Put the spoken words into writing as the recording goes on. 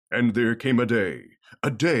And there came a day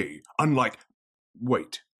unlike...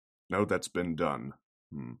 Wait, no, that's been done.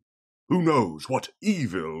 Who knows what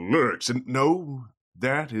evil lurks in... No,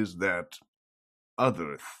 that is that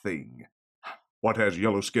other thing. What has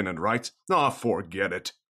yellow skin and rights? Forget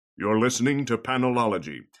it. You're listening to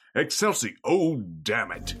Panelology. Excelsi, oh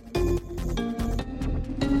damn it.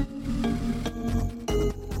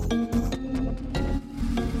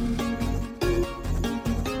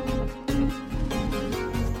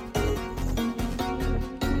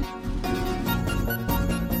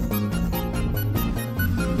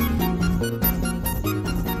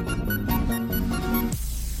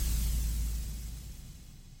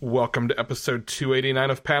 Welcome to episode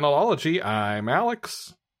 289 of Panelology. I'm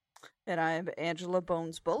Alex. And I'm Angela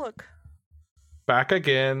Bones Bullock. Back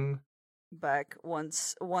again. Back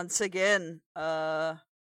once again. What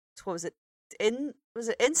was it? Was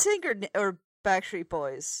it NSYNC or Backstreet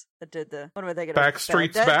Boys that did the... What am I thinking of?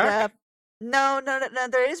 Backstreet's back? No.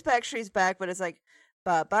 There is Backstreet's back, but it's like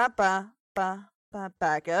ba ba ba ba ba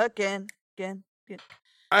back again.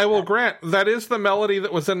 I will grant, that is the melody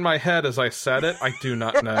that was in my head as I said it. I do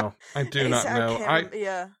not know.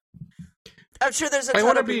 Yeah. I'm sure there's a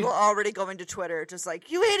ton of people already going to Twitter just like,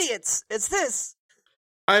 you idiots, it's this.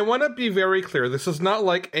 I want to be very clear. This is not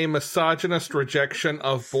like a misogynist rejection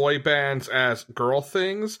of boy bands as girl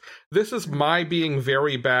things. This is my being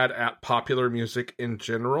very bad at popular music in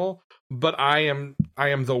general, but I am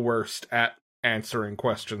the worst at answering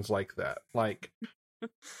questions like that. Like,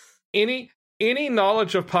 Any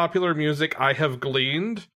knowledge of popular music I have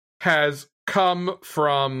gleaned has come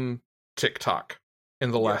from TikTok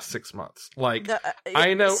in the last 6 months. Like,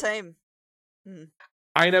 I know... Same.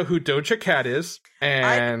 I know who Doja Cat is,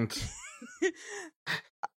 and...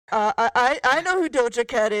 I know who Doja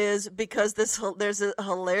Cat is because there's a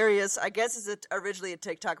hilarious... I guess it's originally a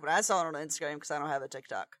TikTok, but I saw it on Instagram because I don't have a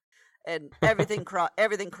TikTok. And everything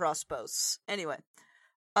cross posts. Anyway.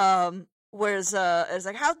 Whereas it's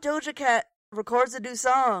like, how Doja Cat records a new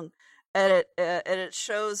song, and it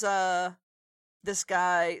shows this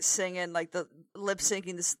guy singing, like, the lip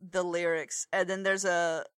syncing the lyrics, and then there's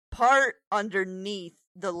a part underneath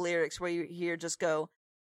the lyrics where you hear just go,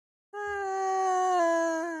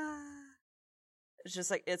 ah. It's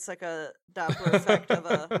like a Doppler effect of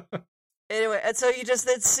a... Anyway, and so you just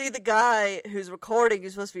then see the guy who's recording,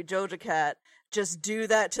 who's supposed to be Doja Cat, just do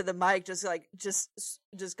that to the mic, just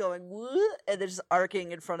going, whoop, and then just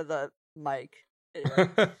arcing in front of the mic. Anyway,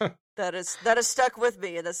 that is stuck with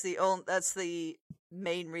me, and that's the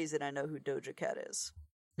main reason I know who Doja Cat is.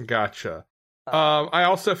 Gotcha. I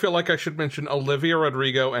also feel like I should mention Olivia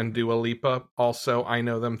Rodrigo and Dua Lipa. Also, I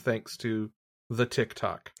know them thanks to the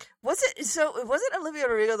TikTok. Wasn't Olivia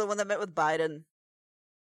Rodrigo the one that met with Biden?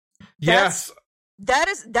 Yes.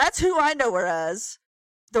 That's who I know her as.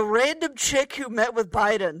 The random chick who met with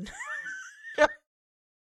Biden.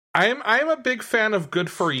 I'm a big fan of Good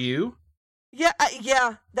For You.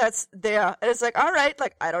 Yeah, that's there. And it's like, all right,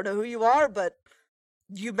 like, I don't know who you are, but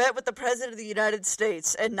you met with the President of the United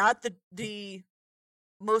States and not the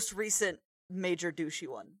most recent major douchey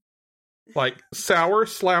one. Like, Sour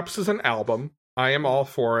Slaps is an album. I am all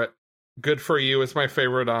for it. Good For You is my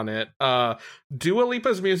favorite on it. Dua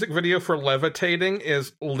Lipa's music video for Levitating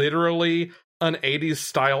is literally an 80s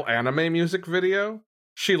style anime music video.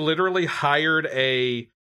 She literally hired a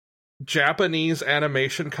Japanese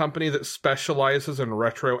animation company that specializes in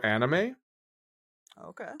retro anime.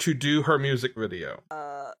 Okay. To do her music video.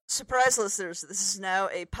 Surprise listeners, this is now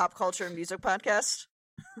a pop culture and music podcast.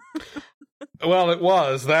 Well, it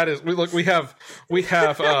was. That is, we have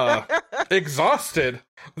exhausted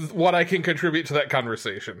what I can contribute to that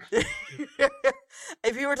conversation.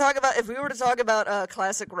 If we were to talk about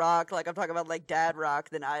classic rock, like I'm talking about like dad rock,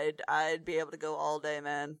 then I'd be able to go all day,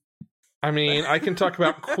 man. I mean, I can talk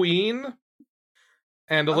about Queen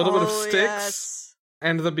and a little bit of Styx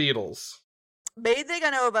and the Beatles. Main thing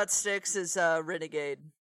I know about Styx is Renegade.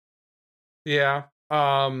 Yeah.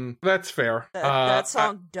 That's fair. That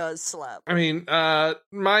song does slap. I mean,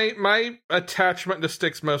 my attachment to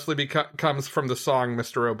Styx mostly comes from the song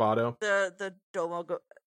Mr. Roboto. The Domo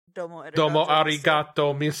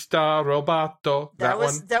Arigato, Mr. Roboto.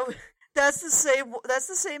 That's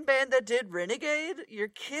the same band that did Renegade? You're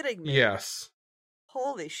kidding me. Yes.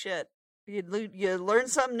 Holy shit. You learn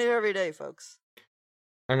something new every day, folks.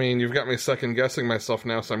 I mean, you've got me second guessing myself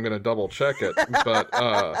now, so I'm going to double check it. But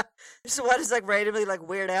so what is like randomly like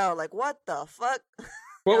Weird Al? Like, what the fuck?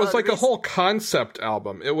 Well, it was like a whole concept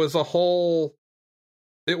album. It was a whole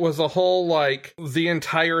like the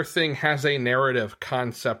entire thing has a narrative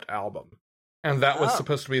concept album, and that was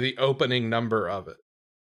supposed to be the opening number of it.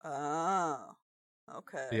 Oh,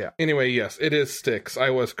 Okay. Yeah. Anyway, yes, it is Styx. I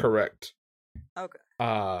was correct. Okay.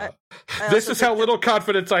 This is how little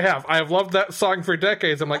confidence I have. I have loved that song for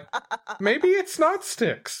decades. I'm like, maybe it's not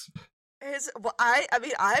Styx. I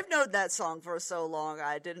mean, I've known that song for so long.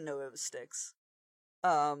 I didn't know it was Styx.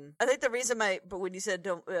 I think the reason but when you said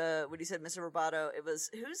Mr. Roboto, it was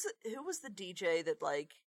who was the DJ that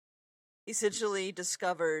like essentially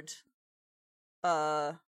discovered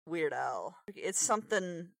Weird Al. It's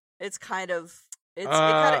something. It's kind of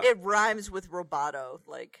it rhymes with Roboto.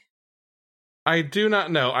 Like, I do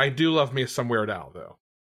not know. I do love me some Weird Al though.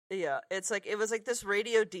 Yeah, it was like this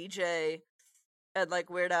radio DJ, and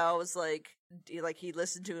like Weird Al was like he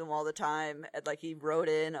listened to him all the time, and like he wrote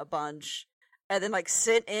in a bunch, and then like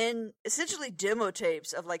sent in essentially demo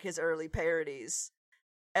tapes of like his early parodies,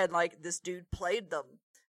 and like this dude played them,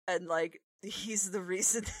 and like he's the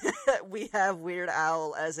reason that we have Weird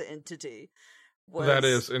Al as an entity. That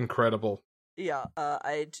is incredible. Yeah,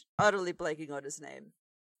 I'm utterly blanking on his name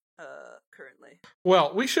currently.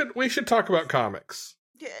 Well, we should talk about comics.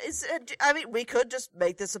 Yeah, I mean, we could just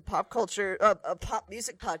make this a pop culture, a pop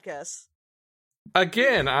music podcast.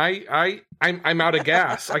 Again, I'm out of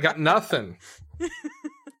gas. I got nothing.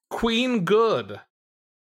 Queen good.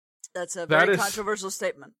 That's a very controversial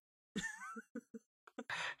statement.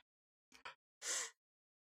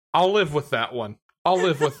 I'll live with that one.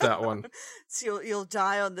 So you'll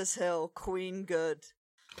die on this hill, Queen good.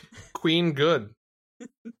 Queen good.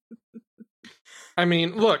 I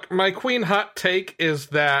mean, look, my Queen hot take is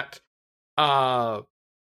that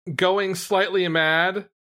Going Slightly Mad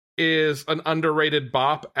is an underrated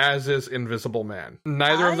bop, as is Invisible Man.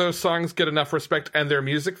 Neither of those songs get enough respect, and their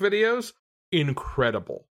music videos,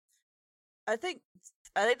 incredible. I think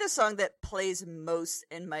the song that plays most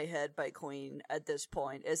in my head by Queen at this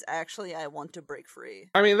point is actually I Want to Break Free.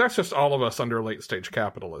 I mean, that's just all of us under late stage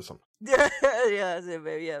capitalism. Yeah,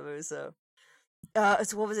 maybe so.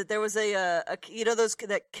 So what was it? There was a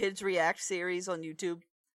that Kids React series on YouTube.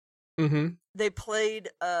 Mm-hmm. They played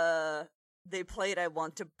I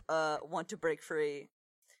Want to Break Free,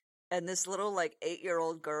 and this little like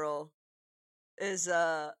 8-year-old girl is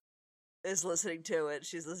listening to it.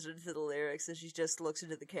 She's listening to the lyrics, and she just looks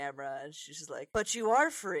into the camera, and she's just like, "But you are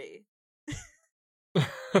free."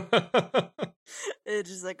 It's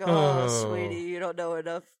just like, oh, sweetie, you don't know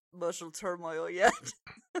enough emotional turmoil yet.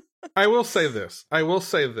 I will say this. I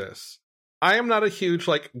am not a huge,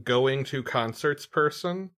 like, going to concerts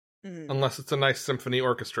person, unless it's a nice symphony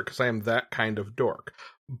orchestra, because I am that kind of dork.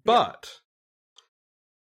 But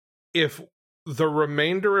if the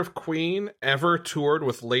remainder of Queen ever toured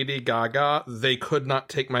with Lady Gaga, they could not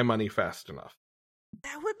take my money fast enough.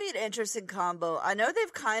 That would be an interesting combo. I know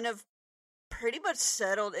they've kind of pretty much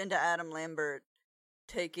settled into Adam Lambert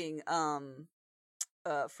taking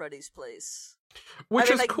Freddie's place. Which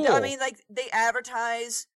is cool. I mean, like, they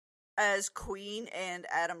advertise as Queen and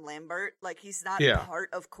Adam Lambert. Like, he's not part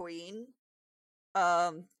of Queen.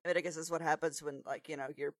 I mean, I guess that's what happens when, like, you know,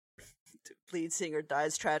 your lead singer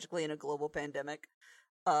dies tragically in a global pandemic.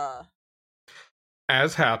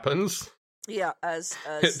 As happens. Yeah, as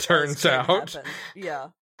it turns out.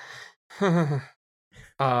 Yeah. No,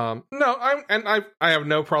 I have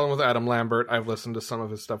no problem with Adam Lambert. I've listened to some of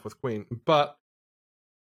his stuff with Queen, but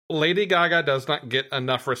Lady Gaga does not get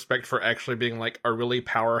enough respect for actually being like a really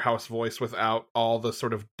powerhouse voice without all the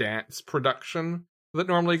sort of dance production that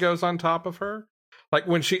normally goes on top of her. Like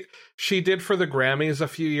when she did for the Grammys a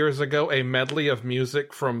few years ago a medley of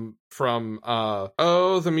music from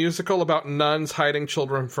the musical about nuns hiding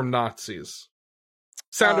children from Nazis.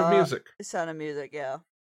 Sound of Music. Sound of Music, yeah.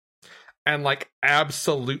 And like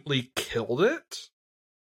absolutely killed it.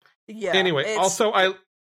 Yeah. Anyway, also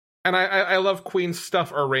I love Queen's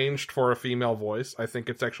stuff arranged for a female voice. I think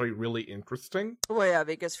it's actually really interesting. Well, yeah,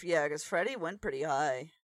 because Freddie went pretty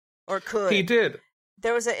high, or could. He did.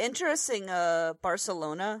 There was an interesting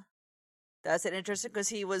Barcelona. That's an interesting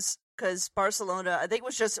because Barcelona, I think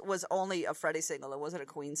was only a Freddie single. It wasn't a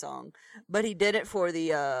Queen song, but he did it for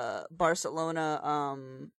the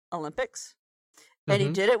Barcelona Olympics, and he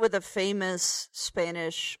did it with a famous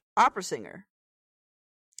Spanish opera singer.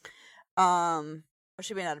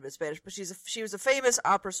 She may not have been Spanish, but she was a famous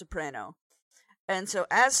opera soprano, and so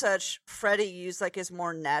as such, Freddie used like his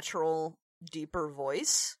more natural, deeper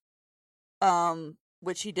voice,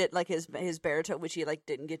 which he did like his baritone, which he like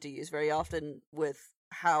didn't get to use very often with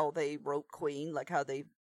how they wrote Queen, like how they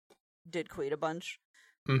did Queen a bunch.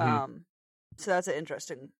 So that's an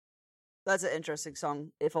interesting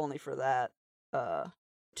song, if only for that. To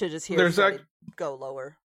just hear Freddie go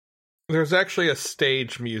lower. There's actually a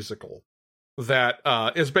stage musical that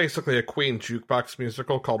is basically a Queen jukebox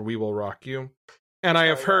musical called We Will Rock You. And I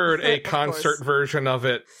have yeah. heard a Of concert course. version of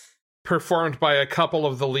it performed by a couple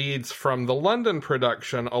of the leads from the London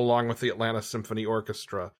production, along with the Atlanta Symphony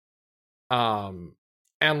Orchestra. And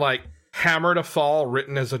like Hammer to Fall,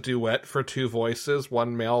 written as a duet for two voices,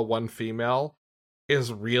 one male, one female,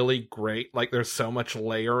 is really great. Like there's so much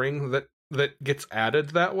layering that gets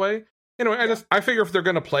added that way. Anyway, I figure if they're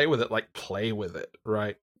going to play with it, like play with it,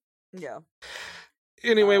 right? Yeah.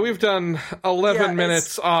 Anyway, we've done 11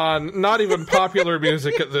 minutes on not even popular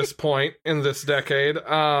music at this point in this decade.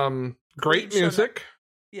 Great Queen music.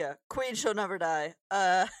 Yeah. Queen shall never die.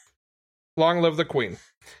 Long live the Queen.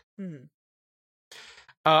 Hmm.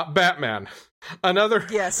 Batman. Another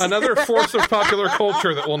Yes. another force of popular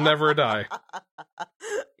culture that will never die.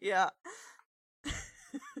 Yeah.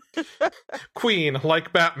 Queen,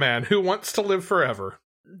 like Batman, who wants to live forever.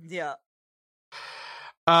 Yeah.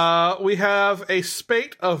 We have a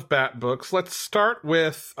spate of Bat books. Let's start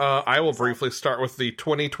with, I will briefly start with the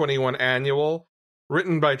 2021 annual,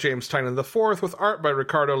 written by James Tynion IV, with art by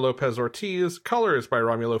Ricardo Lopez Ortiz, colors by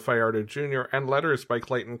Romulo Fajardo Jr., and letters by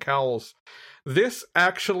Clayton Cowles. This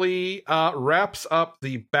actually wraps up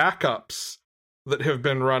the backups that have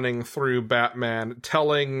been running through Batman,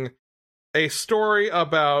 telling a story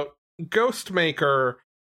about Ghostmaker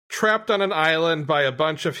trapped on an island by a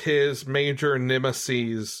bunch of his major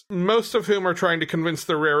nemeses, most of whom are trying to convince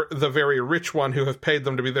the very rich one who have paid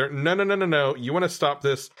them to be there. No, you want to stop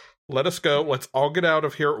this. Let us go. Let's all get out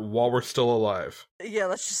of here while we're still alive. Yeah,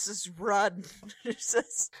 let's just run.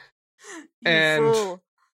 Just, and fool.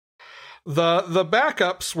 the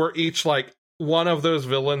backups were each like one of those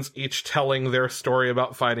villains, each telling their story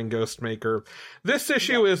about fighting Ghostmaker. This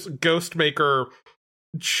issue is Ghostmaker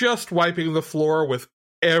just wiping the floor with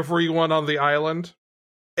everyone on the island.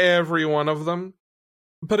 Every one of them.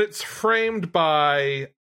 But it's framed by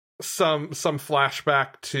some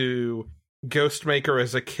flashback to Ghostmaker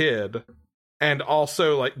as a kid, and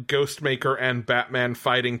also like Ghostmaker and Batman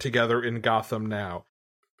fighting together in Gotham now.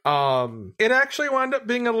 It actually wound up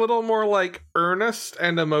being a little more like earnest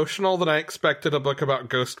and emotional than I expected a book about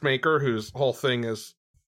Ghostmaker, whose whole thing is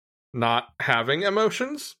not having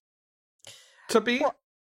emotions to be.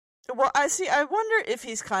 Well, I wonder if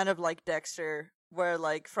he's kind of like Dexter, where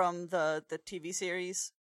like from the TV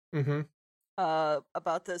series,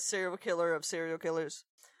 about the serial killer of serial killers.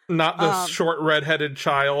 Not the short redheaded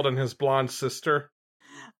child and his blonde sister.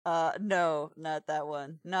 No, not that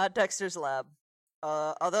one. Not Dexter's Lab.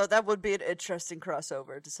 Although that would be an interesting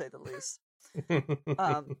crossover, to say the least.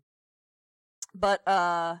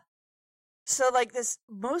 So like this,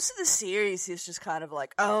 most of the series is just kind of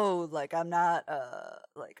like, oh, like I'm not,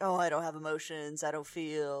 like, oh, I don't have emotions, I don't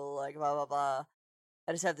feel, like, blah, blah, blah.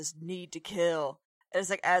 I just have this need to kill. And it's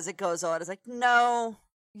like, as it goes on, it's like, no,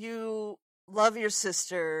 you love your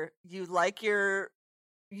sister, you like your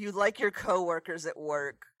coworkers at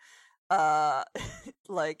work.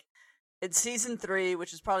 Like, in season 3,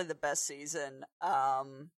 which is probably the best season,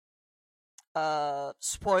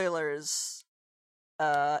 spoilers,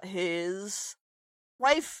 his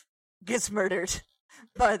wife gets murdered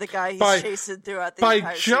by the guy he's chasing throughout the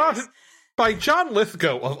entire series. By John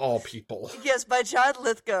Lithgow, of all people. Yes, by John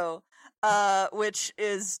Lithgow, which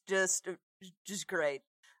is just great.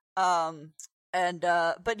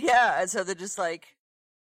 But yeah, and so they're just like,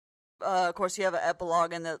 of course you have an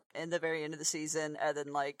epilogue in the very end of the season, and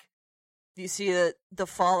then like, you see the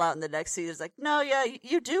fallout in the next season. It's like, no, yeah,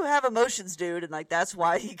 you do have emotions, dude, and like that's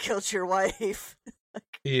why he killed your wife.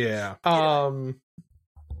 Yeah.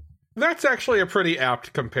 That's actually a pretty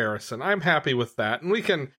apt comparison. I'm happy with that, and we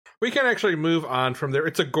can actually move on from there.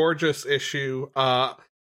 It's a gorgeous issue.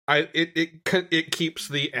 It keeps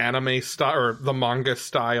the anime style or the manga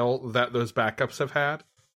style that those backups have had.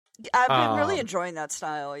 I've been really enjoying that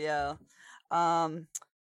style. Yeah. I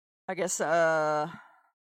guess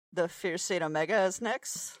the Fierce State Omega is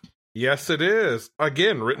next. Yes, it is.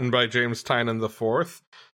 Again, written by James Tynion IV,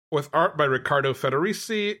 with art by Riccardo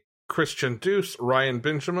Federici, Christian Deuce, Ryan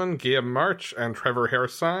Benjamin, Guillaume March, and Trevor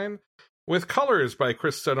Hairsine, with colors by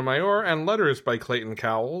Chris Sotomayor and letters by Clayton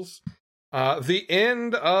Cowles. The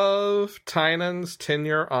end of Tynion's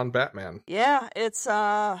tenure on Batman. Yeah, it's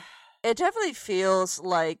it definitely feels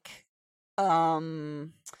like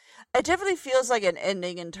an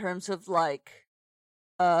ending in terms of like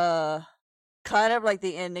kind of like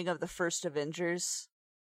the ending of the first Avengers,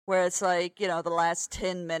 where it's like, you know, the last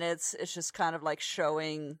 10 minutes it's just kind of like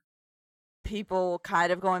showing people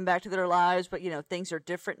kind of going back to their lives, but you know, things are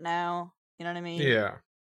different now. You know what I mean? Yeah.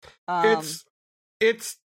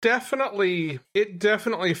 It definitely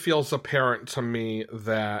feels apparent to me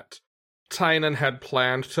that Tynion had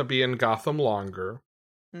planned to be in Gotham longer.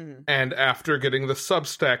 Mhm. And after getting the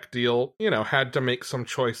Substack deal, had to make some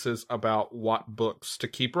choices about what books to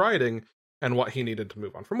keep writing and what he needed to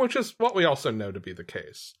move on from, which is what we also know to be the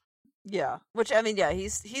case. Yeah, which I mean, yeah,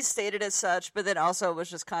 he's stated as such, but then also was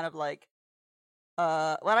just kind of like,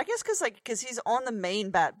 well, I guess because he's on the main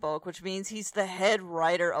Bat book, which means he's the head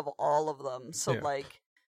writer of all of them. So Yeah.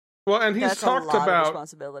 Well, and he's that's talked a lot about of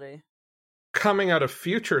responsibility. coming out of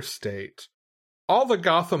Future State. All the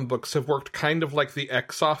Gotham books have worked kind of like the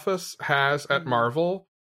X Office has at Mhm. Marvel,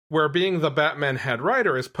 where being the Batman head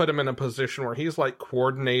writer has put him in a position where he's like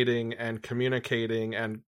coordinating and communicating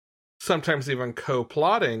and sometimes even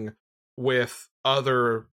co-plotting with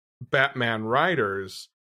other Batman writers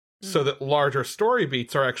so that larger story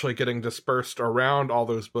beats are actually getting dispersed around all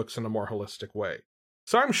those books in a more holistic way.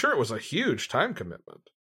 So I'm sure it was a huge time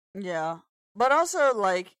commitment. Yeah. But also,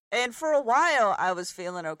 like, and for a while, I was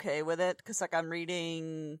feeling okay with it, because, like, I'm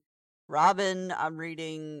reading Robin, I'm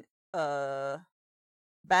reading, Batman,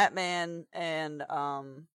 and,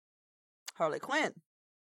 Harley Quinn.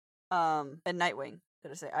 And Nightwing.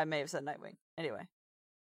 Did I say? I may have said Nightwing. Anyway.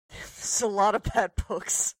 There's a lot of bad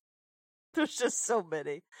books. There's just so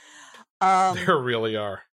many. There really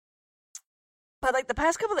are. But, like, the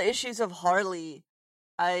past couple of issues of Harley,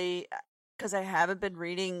 because I haven't been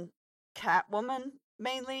reading Catwoman,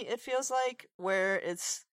 mainly, it feels like, where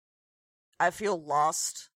I feel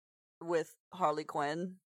lost with Harley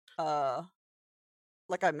Quinn.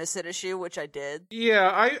 Like I miss an issue, which I did.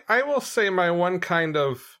 Yeah, I will say my one kind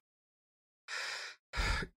of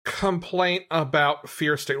complaint about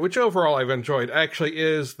Fear State, which overall I've enjoyed, actually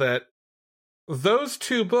is that those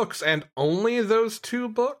two books, and only those two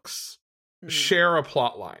books, share a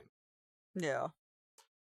plot line. Yeah.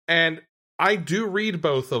 And I do read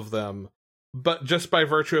both of them, but just by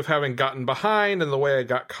virtue of having gotten behind and the way I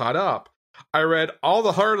got caught up, I read all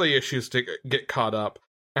the Harley issues to get caught up,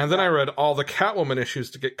 and then I read all the Catwoman issues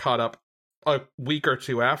to get caught up a week or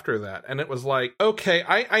two after that. And it was like, okay,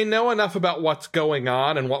 I know enough about what's going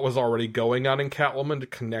on and what was already going on in Catwoman to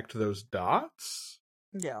connect those dots.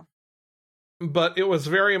 Yeah. But it was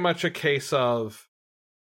very much a case of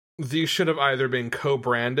these should have either been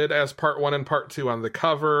co-branded as part 1 and part 2 on the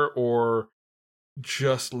cover, or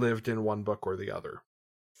just lived in one book or the other.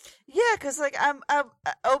 Yeah, because like I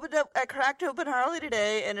cracked open Harley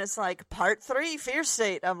today, and it's like part 3, Fear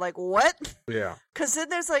State. I'm like, what? Yeah. Because then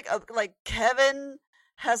there's like Kevin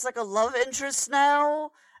has like a love interest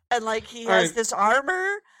now, and like he has this armor.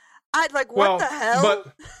 I'd like, what the hell?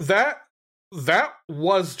 But that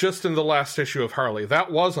was just in the last issue of Harley.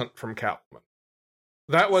 That wasn't from Catwoman.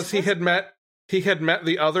 That was he had met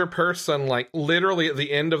the other person, like literally at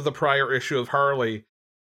the end of the prior issue of Harley.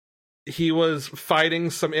 He was fighting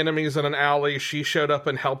some enemies in an alley. She showed up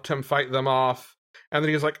and helped him fight them off. And then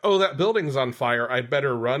he was like, oh, that building's on fire. I'd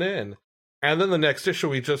better run in. And then the next issue,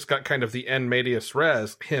 we just got kind of the en medias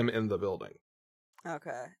res, him in the building.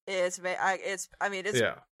 Okay.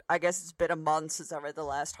 I guess it's been a month since I read the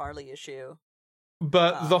last Harley issue.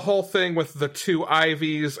 But the whole thing with the two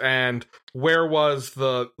Ivies and where was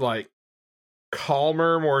the, like,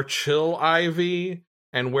 calmer, more chill Ivy,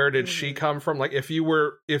 and where did she come from? Like, if you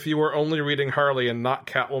were only reading Harley and not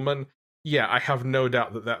Catwoman, yeah, I have no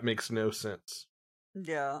doubt that makes no sense.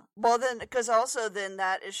 Yeah. Well, then, because also then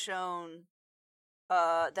that is shown,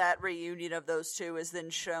 that reunion of those two is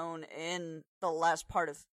then shown in the last part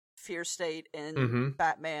of Fear State in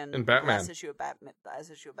Batman. In Batman. Last issue of Batman.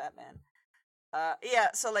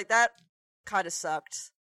 Yeah, so like that kind of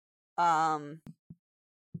sucked. But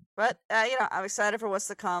I'm excited for what's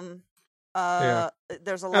to come.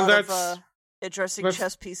 There's a lot of interesting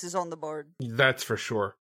chess pieces on the board. That's for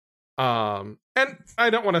sure. And I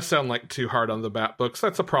don't want to sound like too hard on the Bat books.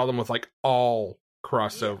 That's a problem with like all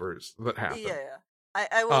crossovers that happen. Yeah.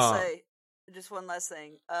 I will say just one last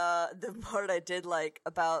thing. The part I did like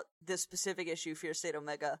about this specific issue, Fear State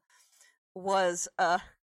Omega, was of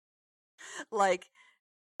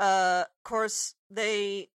course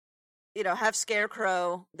they have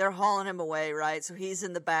Scarecrow, they're hauling him away, right? So he's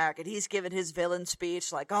in the back and he's giving his villain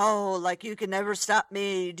speech like, oh, like, you can never stop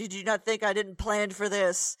me. Did you not think I didn't plan for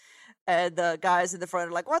this? And the guys in the front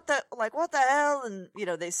are like, what the hell? And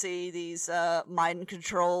they see these mind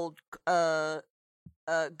controlled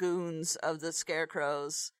goons of the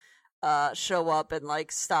Scarecrows show up and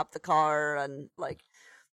like stop the car, and like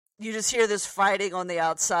you just hear this fighting on the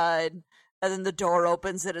outside. And then the door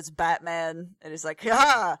opens and it's Batman, and he's like,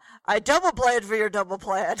 "Ha! I double planned for your double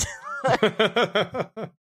plan."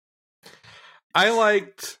 I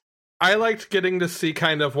liked getting to see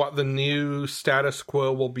kind of what the new status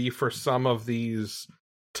quo will be for some of these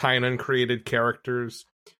Tynan created characters.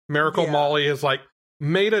 Miracle Molly is like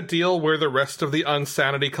made a deal where the rest of the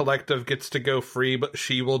Unsanity Collective gets to go free, but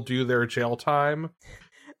she will do their jail time.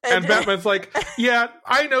 And Batman's like, yeah,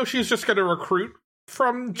 I know she's just going to recruit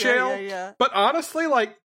from jail, but honestly,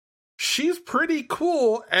 like, she's pretty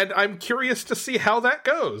cool, and I'm curious to see how that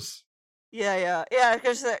goes. Yeah,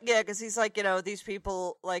 because he's like, these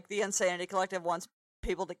people, like, the Insanity Collective wants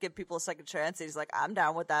people to give people a second chance. He's like, I'm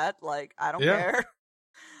down with that. Like, I don't care.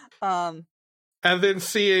 And then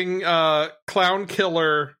seeing Clown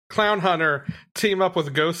Hunter team up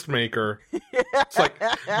with Ghostmaker. It's like,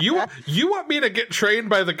 you want me to get trained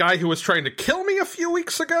by the guy who was trying to kill me a few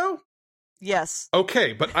weeks ago? Yes.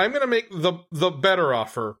 Okay, but I'm going to make the better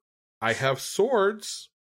offer. I have swords.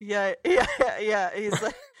 Yeah. He's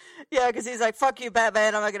like, because he's like, fuck you,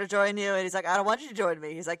 Batman, I'm not going to join you. And he's like, I don't want you to join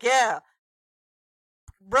me. He's like, yeah.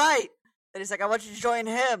 Right. And he's like, I want you to join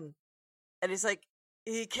him. And he's like,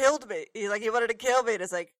 he killed me. He wanted to kill me. And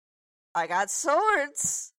it's like, I got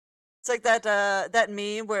swords. It's like that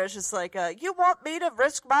meme where it's just like, you want me to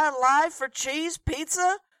risk my life for cheese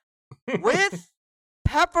pizza with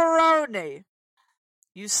pepperoni?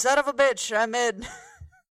 You son of a bitch, I'm in.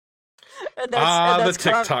 and that's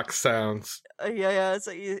the TikTok sounds. Yeah.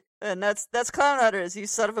 So that's Clown Hunters. You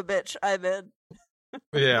son of a bitch, I'm in.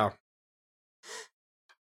 Yeah.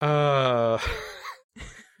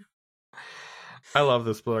 I love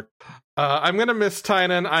this book. I'm gonna miss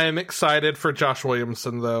Tynan. I am excited for Josh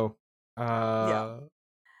Williamson, though.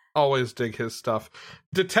 Always dig his stuff.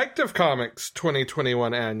 Detective Comics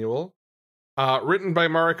 2021 Annual. Written by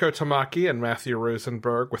Mariko Tamaki and Matthew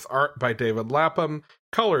Rosenberg, with art by David Lapham,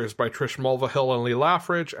 colors by Trish Mulvihill and Lee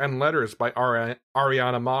Laffridge, and letters by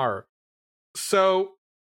Ariana Maher. So,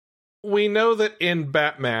 we know that in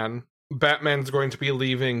Batman's going to be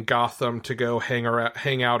leaving Gotham to go hang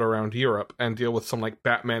out around Europe and deal with some, like,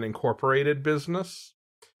 Batman Incorporated business.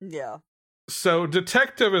 Yeah. So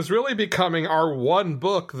Detective is really becoming our one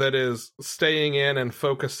book that is staying in and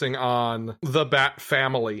focusing on the Bat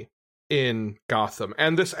family in Gotham.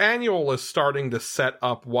 And this annual is starting to set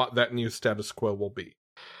up what that new status quo will be.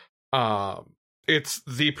 It's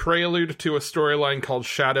the prelude to a storyline called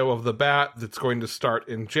Shadow of the Bat that's going to start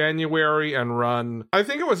in January and run... I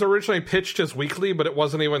think it was originally pitched as weekly, but it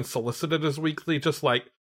wasn't even solicited as weekly, just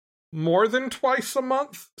like more than twice a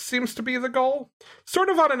month seems to be the goal. Sort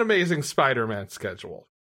of on an Amazing Spider-Man schedule.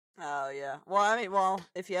 Oh, yeah. Well,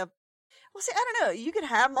 if you have... Well, see, I don't know. You could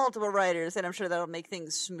have multiple writers, and I'm sure that'll make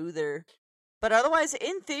things smoother. But otherwise,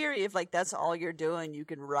 in theory, if, like, that's all you're doing, you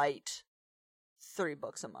can write 3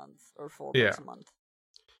 books a month or 4 books a month.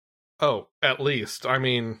 Oh, at least. I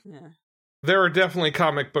mean, there are definitely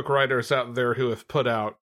comic book writers out there who have put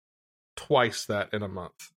out twice that in a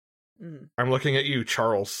month. I'm looking at you,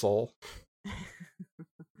 Charles Soule.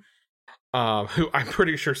 Who I'm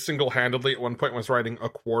pretty sure single-handedly at one point was writing a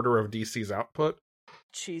quarter of DC's output.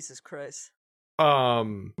 Jesus Christ.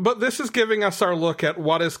 But this is giving us our look at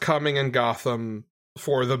what is coming in Gotham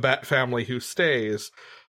for the Bat family who stays.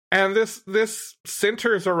 And this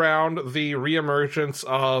centers around the reemergence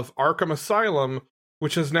of Arkham Asylum,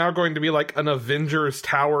 which is now going to be like an Avengers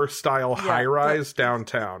Tower style high-rise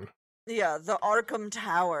downtown. Yeah, the Arkham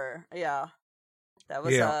Tower. Yeah. That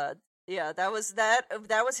was that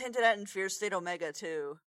was hinted at in Fear State Omega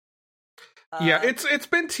too. It's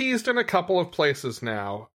been teased in a couple of places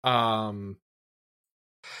now. And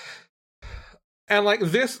like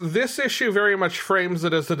this issue very much frames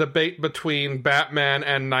it as a debate between Batman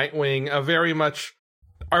and Nightwing, a very much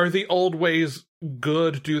are the old ways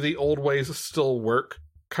good, do the old ways still work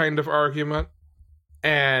kind of argument.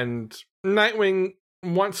 And Nightwing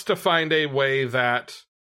wants to find a way that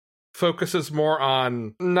focuses more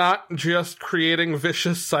on not just creating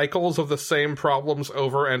vicious cycles of the same problems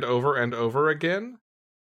over and over and over again.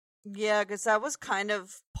 Yeah, because that was kind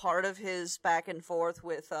of part of his back and forth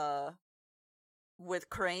with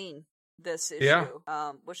Crane this issue,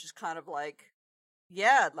 which is kind of like,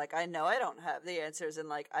 like I know I don't have the answers, and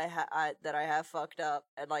like I have fucked up,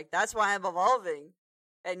 and like that's why I'm evolving,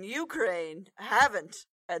 and you, Crane, haven't,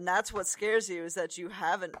 and that's what scares you is that you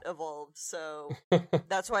haven't evolved. So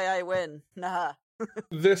that's why I win. Nah.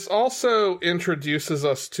 This also introduces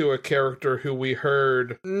us to a character who we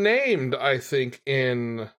heard named, I think,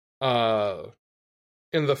 in the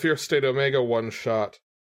Fear State Omega one-shot,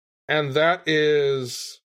 and that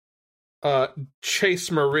is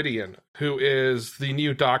Chase Meridian, who is the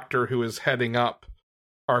new doctor who is heading up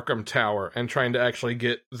Arkham Tower and trying to actually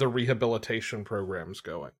get the rehabilitation programs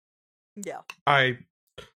going. Yeah. I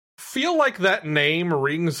feel like that name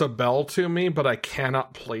rings a bell to me, but I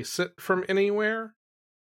cannot place it from anywhere.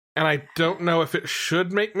 and I don't know if it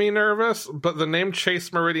should make me nervous, but the name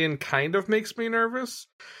Chase Meridian kind of makes me nervous.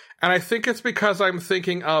 And I think it's because I'm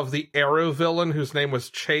thinking of the Arrow villain whose name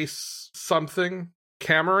was Chase something.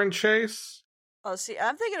 Cameron Chase? Oh, see,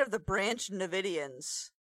 I'm thinking of the Branch Davidians,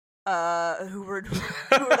 who were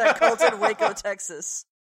that cult in Waco, Texas.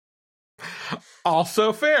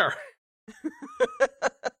 Also fair.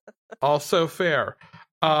 Also fair.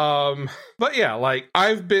 But yeah, like,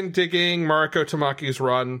 I've been digging Mariko Tamaki's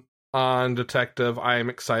run on Detective. I am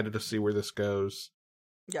excited to see where this goes.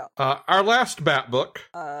 Yeah. Our last Bat book.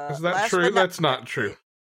 Is that true? That's not true.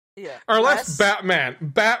 Yeah. Our last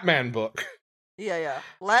Batman book. Yeah.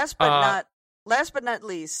 Last but not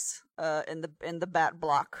least, in the Bat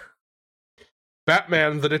block.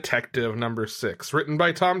 Batman the Detective #6, written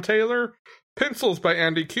by Tom Taylor, pencils by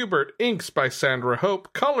Andy Kubert, inks by Sandra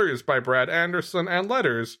Hope, colors by Brad Anderson, and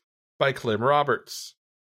letters by Clem Roberts.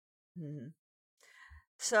 Mm-hmm.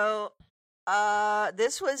 So,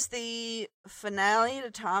 this was the finale to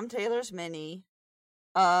Tom Taylor's mini.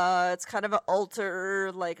 It's kind of an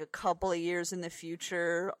alter, like a couple of years in the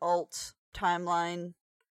future, alt timeline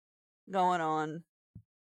going on.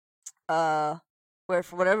 Where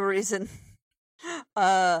for whatever reason,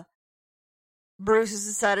 Bruce has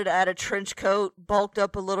decided to add a trench coat, bulked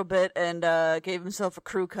up a little bit, and gave himself a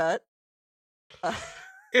crew cut.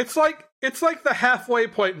 It's like the halfway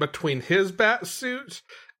point between his bat suit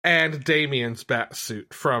and Damian's bat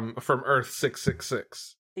suit from Earth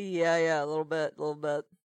 666. Yeah, a little bit.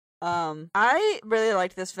 I really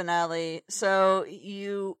liked this finale. So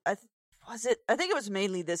I think it was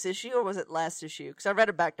mainly this issue, or was it last issue? Because I read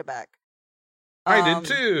it back to back. I did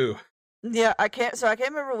too. Yeah, I can't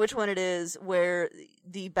remember which one it is where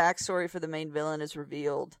the backstory for the main villain is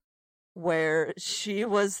revealed, where she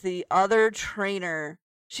was the other trainer.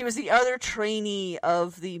 She was the other trainee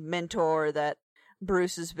of the mentor that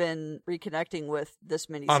Bruce has been reconnecting with this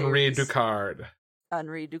miniseries.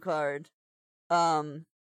 Henri Ducard.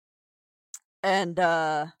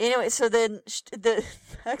 Anyway, so then the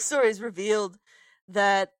backstory is revealed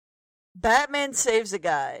that Batman saves a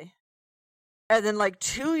guy, and then like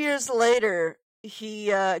 2 years later,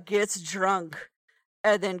 he gets drunk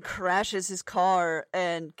and then crashes his car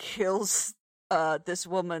and kills this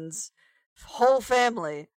woman's whole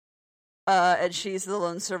family, and she's the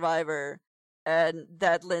lone survivor. And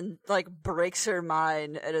that like breaks her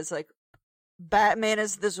mind, and it's like, Batman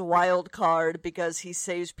is this wild card because he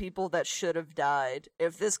saves people that should have died.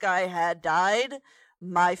 If this guy had died,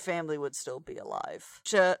 my family would still be alive.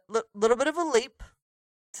 A little bit of a leap,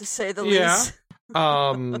 to say the least.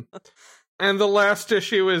 And the last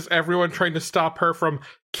issue is everyone trying to stop her from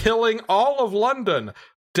killing all of London.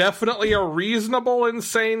 Definitely a reasonable,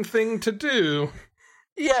 insane thing to do.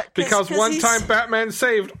 Yeah, because one time Batman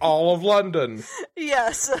saved all of London.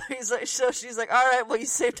 Yeah, so she's like, all right, well, you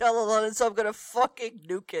saved all of London, so I'm gonna fucking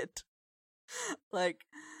nuke it. Like,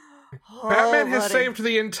 Batman has saved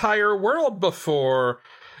the entire world before.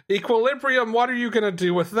 Equilibrium, what are you gonna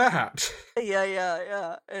do with that?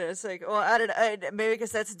 Yeah. And it's like, well, maybe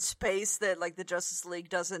because that's in space that like the Justice League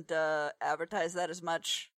doesn't advertise that as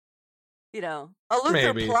much. You know, a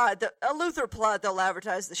Luthor plot they'll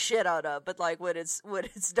advertise the shit out of, but like when it's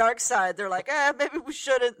Darkseid, they're like, maybe we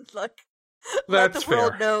shouldn't let the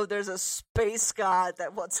world know there's a space god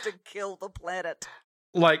that wants to kill the planet.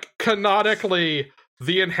 Like, canonically,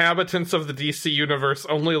 the inhabitants of the DC universe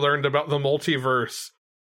only learned about the multiverse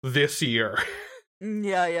this year.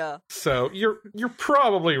 Yeah. So you're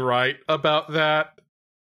probably right about that.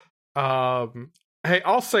 Hey,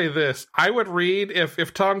 I'll say this. I would read,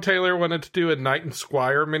 if Tom Taylor wanted to do a Knight and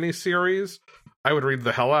Squire miniseries, I would read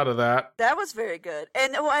the hell out of that. That was very good.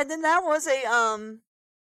 And then that was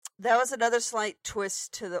another slight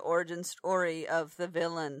twist to the origin story of the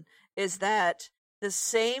villain, is that the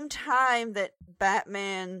same time that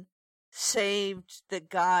Batman saved the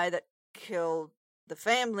guy that killed the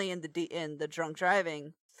family in the drunk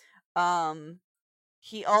driving,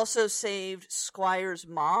 he also saved Squire's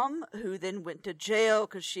mom, who then went to jail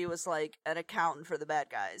because she was like an accountant for the bad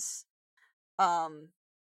guys. And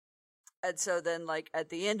so then, like, at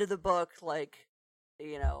the end of the book, like,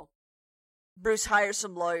 you know, Bruce hires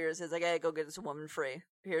some lawyers. He's like, hey, go get this woman free.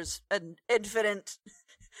 Here's an infinite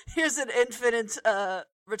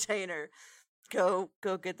retainer. Go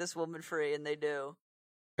get this woman free, and they do.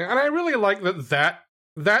 And I really like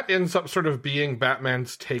that ends up sort of being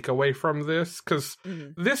Batman's takeaway from this, because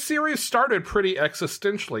this series started pretty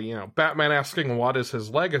existentially, you know, Batman asking what is his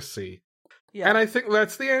legacy. Yeah. And I think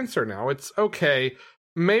that's the answer now. It's okay,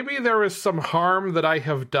 maybe there is some harm that I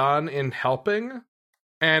have done in helping,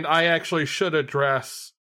 and I actually should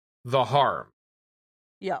address the harm.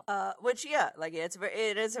 Yeah. Which like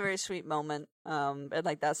it is a very sweet moment. And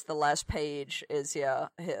like that's the last page is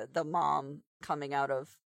the mom coming out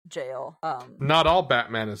of jail. Not all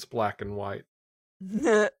Batman is black and white.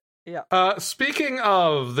 Yeah. Speaking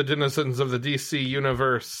of the denizens of the DC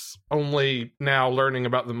universe, only now learning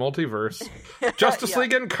about the multiverse, Justice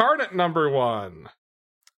League Incarnate #1.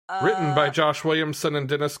 Written by Josh Williamson and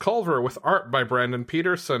Dennis Culver, with art by Brandon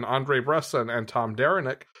Peterson, Andre Bresson, and Tom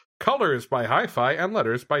Derenick. Colors by Hi-Fi, and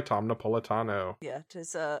letters by Tom Napolitano. Yeah,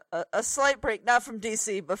 just a slight break, not from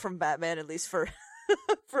DC, but from Batman, at least for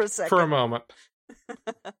for a second. For a moment.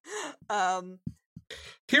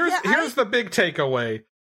 Here's the big takeaway.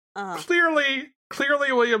 Clearly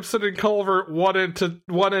Williamson and Culver wanted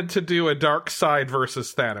to do a Darkseid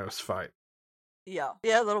versus Thanos fight. Yeah,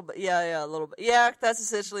 a little bit. Yeah, a little bit. Yeah, that's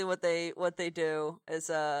essentially what they do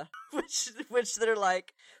is which they're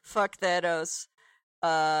like, fuck Thanos,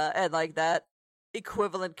 and like that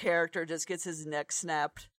equivalent character just gets his neck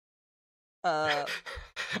snapped. By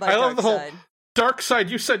I love the whole Darkseid.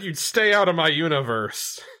 You said you'd stay out of my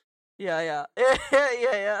universe. Yeah.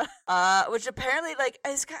 Which apparently, like,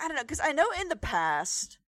 I don't know, because I know in the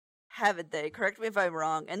past, haven't they? Correct me if I'm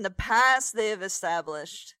wrong. In the past, they have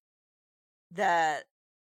established that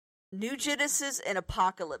New Genesis and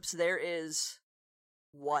Apocalypse, there is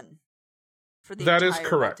one for the that entire is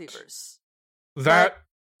correct. Multiverse. That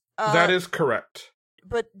is correct.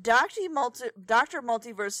 But Dr.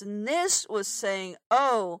 Multiverse in this was saying,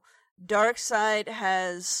 oh, Darkseid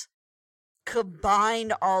has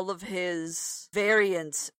combined all of his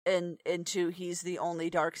variants into he's the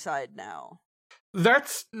only Darkseid now.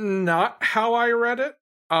 That's not how I read it.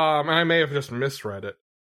 And I may have just misread it.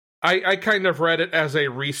 I kind of read it as a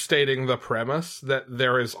restating the premise that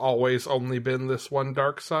there has always only been this one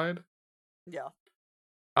Darkseid. Yeah.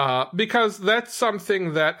 Because that's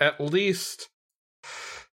something that, at least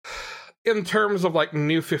in terms of like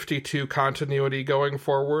New 52 continuity going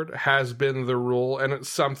forward, has been the rule, and it's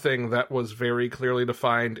something that was very clearly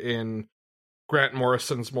defined in Grant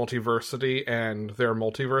Morrison's Multiversity and their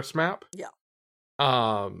multiverse map. Yeah.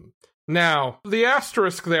 Now, the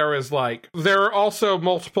asterisk there is like, there are also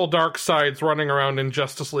multiple Darkseids running around in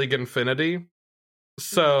Justice League Infinity.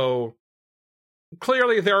 So,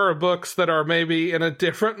 clearly there are books that are maybe in a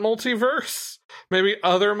different multiverse. Maybe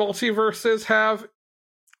other multiverses have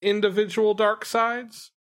individual Darkseids.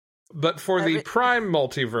 But for the Prime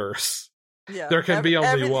multiverse, there can be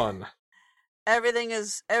only one. Everything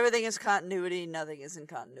is continuity, nothing is in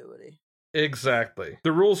continuity. Exactly.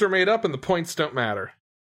 The rules are made up and the points don't matter.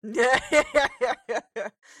 Yeah.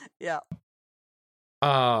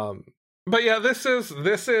 But yeah, this is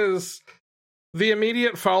the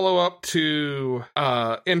immediate follow-up to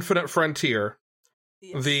Infinite Frontier.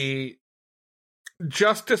 Yes. The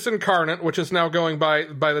Justice Incarnate, which is now going by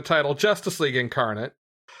the title Justice League Incarnate,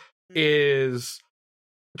 is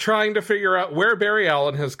trying to figure out where Barry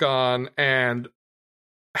Allen has gone and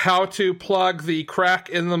how to plug the crack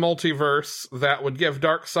in the multiverse that would give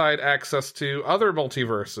Darkseid access to other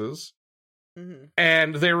multiverses. Mm-hmm.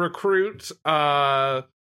 And they recruit the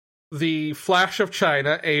Flash of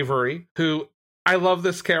China, Avery, who, I love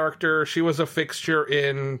this character. She was a fixture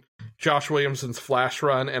in Josh Williamson's Flash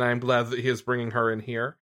run, and I'm glad that he is bringing her in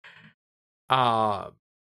here. They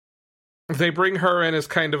bring her in as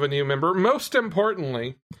kind of a new member. Most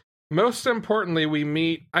importantly, we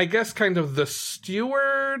meet, I guess, kind of the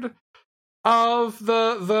steward of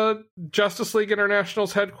the Justice League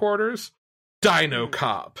International's headquarters, Dino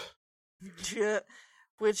Cop. Yeah,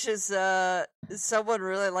 which is someone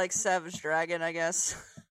really like Savage Dragon, I guess.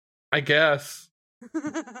 I guess.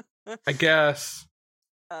 That's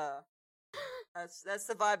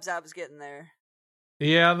the vibes I was getting there.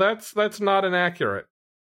 Yeah, that's not inaccurate.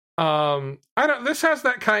 This has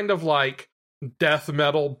that kind of like death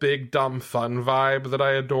metal big dumb fun vibe that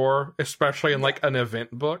I adore, especially in like an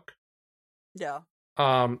event book. Yeah.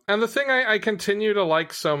 And the thing I continue to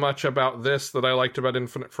like so much about this that I liked about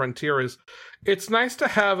Infinite Frontier is it's nice to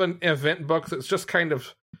have an event book that's just kind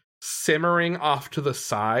of simmering off to the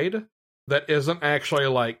side that isn't actually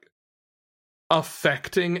like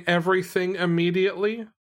affecting everything immediately.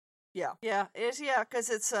 Yeah. Because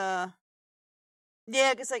it's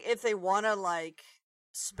because like if they want to like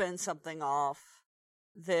spin something off,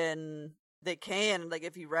 then they can. Like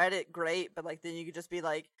if you read it, great, but like then you could just be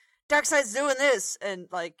like, Darkseid's doing this, and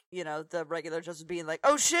like, you know, the regular just being like,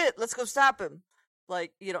 oh shit, let's go stop him.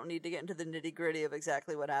 Like, you don't need to get into the nitty gritty of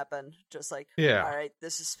exactly what happened. Just like, all right,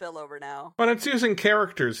 this is spillover now. But it's using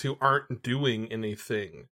characters who aren't doing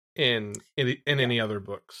anything in any other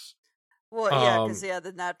books. Well, because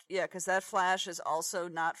because that Flash is also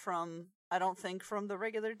not from I don't think from the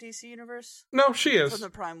regular DC universe. No, she is. From the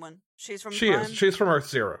Prime one. She's from She Prime? is. She's from Earth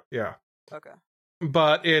Zero, yeah. Okay.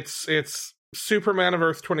 But it's Superman of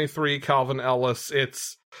Earth 23, Calvin Ellis.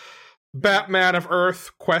 It's Batman of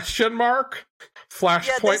Earth, ? Flashpoint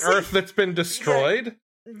Earth that's been destroyed.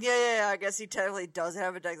 Yeah, I guess he technically does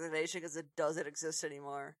have a designation because it doesn't exist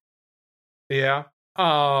anymore. Yeah.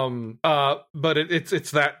 But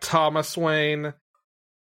it's that Thomas Wayne.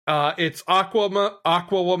 It's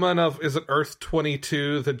Aquawoman of, is it Earth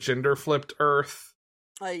 22, the gender flipped Earth?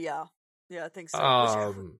 Yeah, I think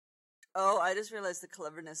so. I just realized the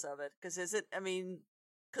cleverness of it.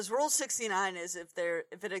 Because Rule 69 is if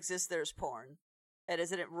it exists, there's porn. And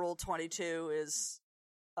isn't it Rule 22 is,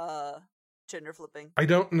 gender flipping? I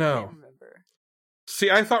don't know. I can't remember.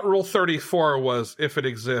 See, I thought Rule 34 was if it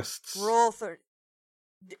exists. Rule 30.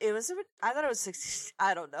 I thought it was 60.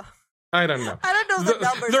 I don't know. I don't know. I don't know the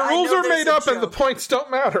numbers. The rules are made up joke. and the points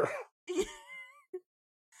don't matter.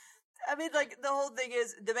 I mean, like, the whole thing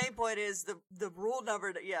is, the main point is the rule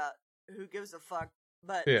number, who gives a fuck?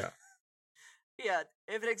 But, yeah,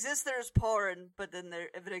 if it exists, there's porn, but then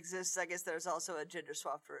if it exists, I guess there's also a gender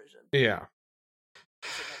swapped version. Yeah.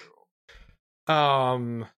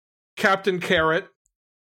 Captain Carrot,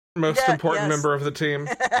 most important member of the team.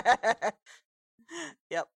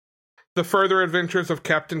 Yep. The Further Adventures of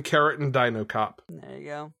Captain Carrot and Dino Cop. There you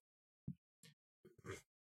go.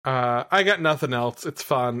 I got nothing else. It's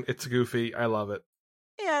fun. It's goofy. I love it.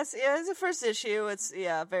 Yes, it's the first issue. It's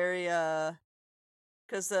very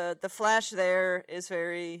because the Flash there is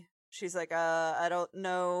very. She's like, I don't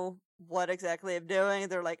know what exactly I'm doing.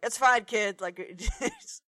 They're like, it's fine, kid. Like, and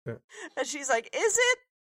she's like, is it?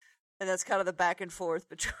 And that's kind of the back and forth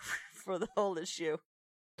between for the whole issue.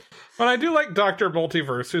 But I do like Dr.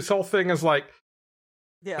 Multiverse, whose whole thing is like,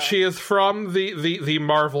 she is from the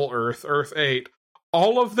Marvel Earth 8.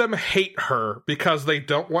 All of them hate her because they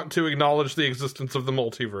don't want to acknowledge the existence of the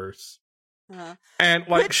multiverse. Uh-huh. And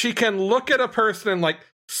like, she can look at a person and like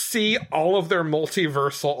see all of their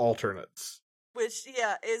multiversal alternates. Which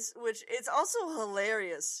it's also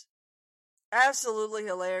hilarious. Absolutely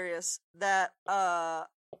hilarious that we're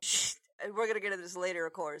gonna get into this later,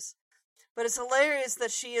 of course. But it's hilarious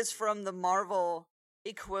that she is from the Marvel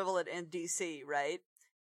equivalent in DC, right?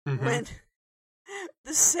 Mm-hmm. When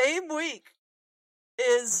the same week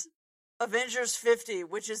is Avengers 50,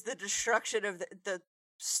 which is the destruction of the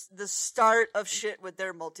start of shit with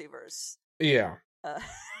their multiverse. Yeah.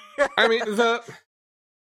 I mean,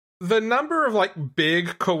 the number of like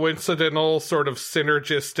big coincidental sort of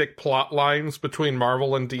synergistic plot lines between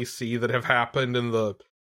Marvel and DC that have happened in the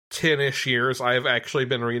 10-ish years I have actually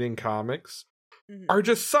been reading comics are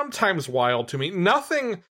just sometimes wild to me.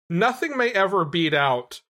 Nothing may ever beat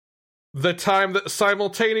out the time that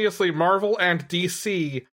simultaneously Marvel and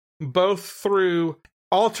DC both threw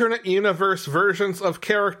alternate universe versions of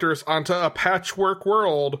characters onto a patchwork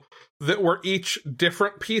world that were each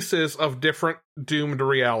different pieces of different doomed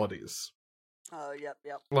realities. Oh, yep.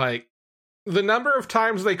 Like, the number of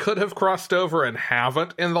times they could have crossed over and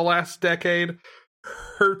haven't in the last decade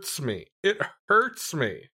hurts me. It hurts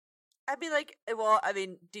me. I'd be like,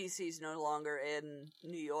 DC's no longer in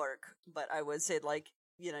New York, but I would say, like,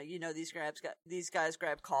 these guys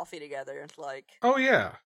grab coffee together and like. Oh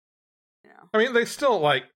yeah. I mean, they still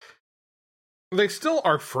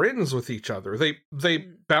are friends with each other. They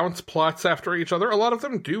bounce plots after each other. A lot of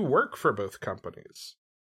them do work for both companies.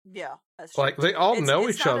 Yeah, that's true. Like, they all know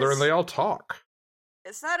each other and they all talk.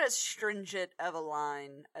 It's not as stringent of a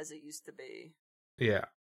line as it used to be. Yeah.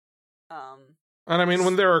 And I mean,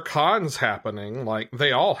 when there are cons happening, like,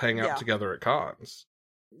 they all hang out together at cons.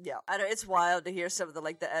 Yeah, it's wild to hear some of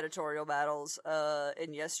the editorial battles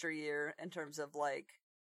in yesteryear in terms of like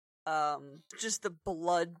just the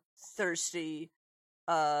bloodthirsty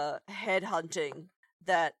headhunting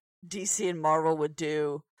that DC and Marvel would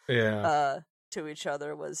do to each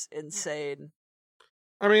other was insane.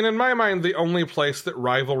 I mean, in my mind, the only place that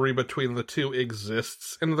rivalry between the two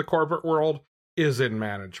exists in the corporate world is in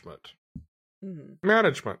management. Mm-hmm.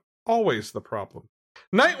 Management, always the problem.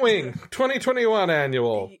 Nightwing 2021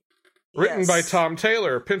 annual. Written by Tom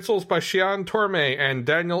Taylor, pencils by Xian Tormey and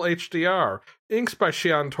Daniel HDR, inks by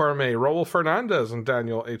Xian Tormey, Raul Fernandez, and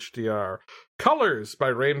Daniel HDR, colors by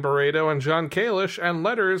Rain Barreto and John Kalish, and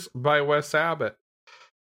letters by Wes Abbott.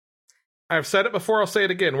 I've said it before, I'll say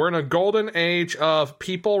it again. We're in a golden age of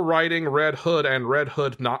people writing Red Hood and Red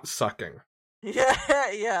Hood not sucking.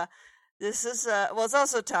 Yeah. This is, it's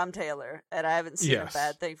also Tom Taylor, and I haven't seen a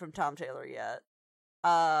bad thing from Tom Taylor yet.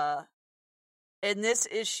 In this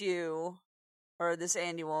issue, or this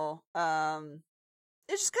annual,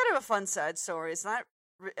 it's just kind of a fun side story. It's not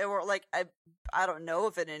or like I don't know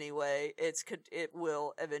if in any way it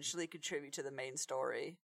will eventually contribute to the main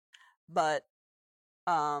story, but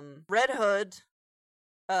Red Hood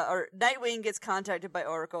or Nightwing gets contacted by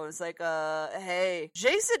Oracle and it's like, hey,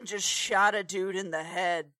 Jason just shot a dude in the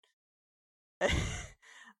head.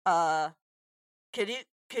 Can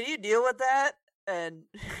you deal with that? And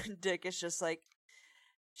Dick is just like,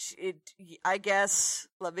 I guess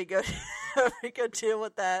let me go deal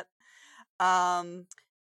with that.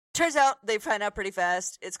 Turns out they find out pretty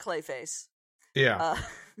fast it's Clayface. Yeah.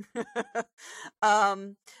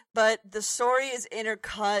 But the story is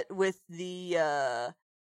intercut with the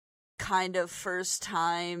kind of first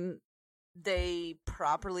time they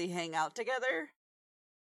properly hang out together.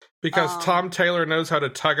 Because Tom Taylor knows how to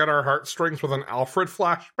tug at our heartstrings with an Alfred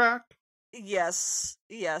flashback? Yes.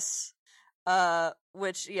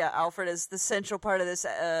 Which, Alfred is the central part of this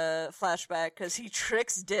flashback, because he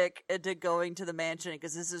tricks Dick into going to the mansion,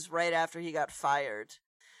 because this is right after he got fired.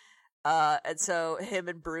 And so him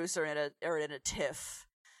and Bruce are in a tiff.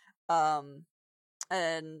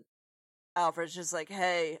 And Alfred's just like,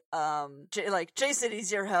 hey, Jason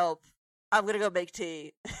needs your help. I'm gonna go make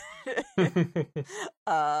tea. And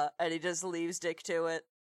he just leaves Dick to it,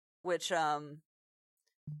 which,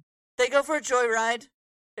 they go for a joyride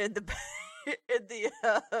in the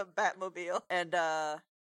Batmobile, and I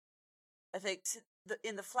think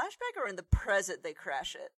in the flashback or in the present they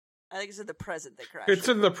crash it. I think it's in the present they crash it. It's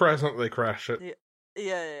in the present they crash it.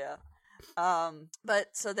 Yeah. But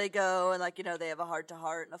so they go and they have a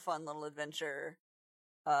heart-to-heart and a fun little adventure.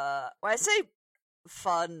 When I say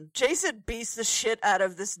fun, Jason beats the shit out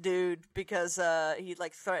of this dude because he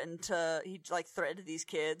threatened these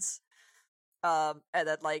kids, and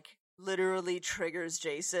that literally triggers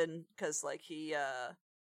Jason because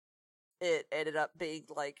it ended up being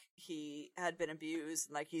he had been abused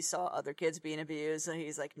and he saw other kids being abused and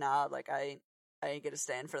he's like, nah, I ain't gonna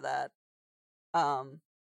stand for that.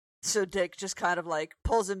 So Dick just kind of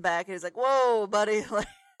pulls him back and he's like, whoa, buddy,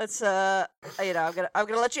 let's I'm gonna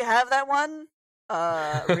let you have that one.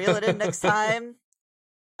 Reel it in next time.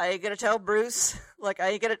 I ain't gonna tell Bruce. I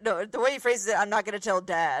ain't gonna, no, the way he phrases it, I'm not gonna tell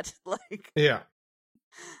Dad. Yeah.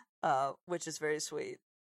 Which is very sweet.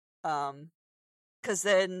 'Cause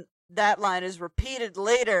then that line is repeated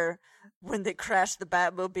later when they crash the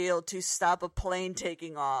Batmobile to stop a plane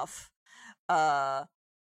taking off. And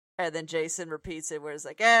then Jason repeats it where it's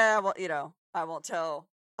like, yeah, well, I won't tell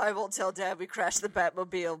Dad we crashed the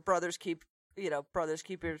Batmobile. Brothers keep each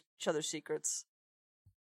other's secrets.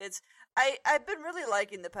 I've been really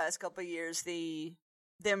liking the past couple of years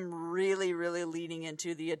them really, really leaning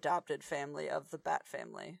into the adopted family of the Bat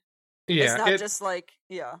family. Yeah. It's not just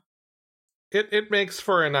It makes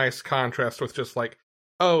for a nice contrast with just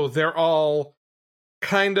they're all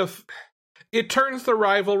kind of... It turns the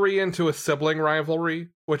rivalry into a sibling rivalry,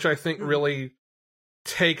 which I think really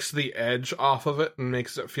takes the edge off of it and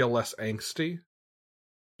makes it feel less angsty.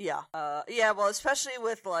 Yeah. Well, especially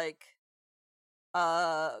with because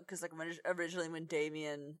originally when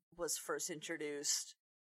Damian was first introduced,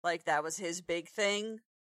 that was his big thing,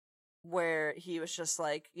 where he was just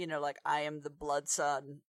I am the blood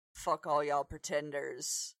son, fuck all y'all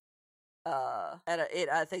pretenders. And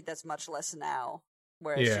I think that's much less now,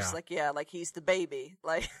 where it's just he's the baby,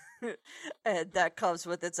 and that comes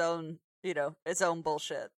with its own, its own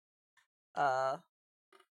bullshit.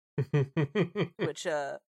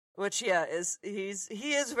 Which he is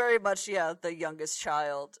very much the youngest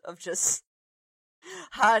child of just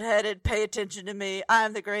hot-headed, pay attention to me,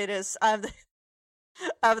 I'm the greatest, I'm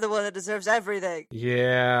the one that deserves everything.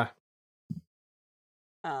 Yeah.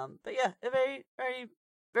 But yeah, a very, very,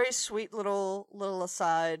 very sweet little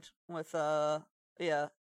adaside with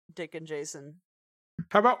Dick and Jason.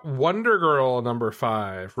 How about Wonder Girl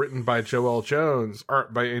 #5, written by Joelle Jones,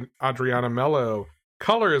 art by Adriana Mello,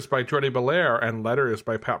 colors by Jordi Belair, and letters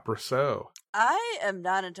by Pat Brousseau. I am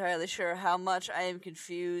not entirely sure how much I am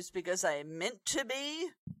confused because I meant to be,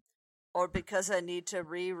 or because I need to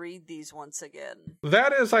reread these once again.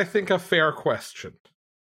 That is, I think, a fair question.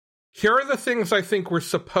 Here are the things I think we're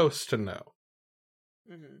supposed to know.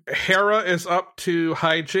 Mm-hmm. Hera is up to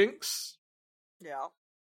hijinks. Yeah.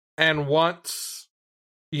 And wants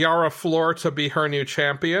Yara Flor to be her new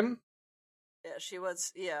champion. Yeah, she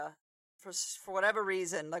was, for whatever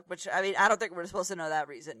reason, which, I don't think we're supposed to know that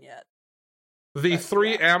reason yet. The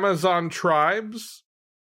three Amazon tribes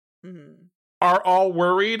are all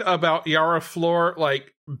worried about Yara Flor,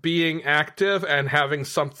 being active and having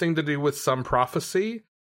something to do with some prophecy,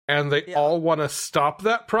 and they all want to stop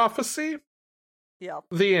that prophecy. Yeah.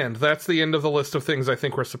 The end. That's the end of the list of things I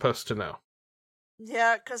think we're supposed to know.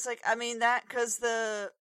 Yeah, because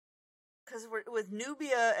with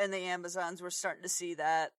Nubia and the Amazons, we're starting to see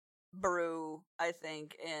that brew, I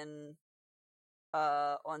think, in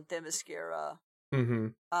on Themyscira. Mm-hmm.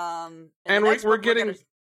 And we're getting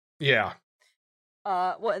yeah.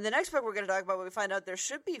 Well, in the next book we're going to talk about, we find out there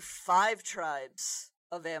should be 5 tribes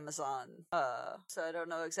of Amazon. So I don't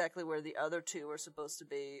know exactly where the other 2 are supposed to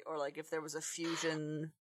be, or like if there was a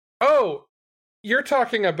fusion. Oh, you're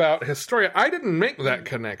talking about Historia. I didn't make that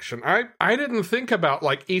connection. I didn't think about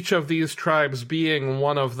like each of these tribes being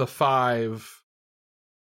one of the 5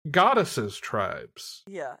 goddesses tribes.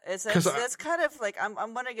 Yeah, that's kind of like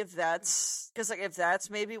I'm wondering if that's because like if that's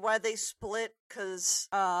maybe why they split. Because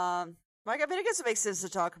like I mean I guess it makes sense to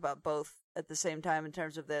talk about both at the same time in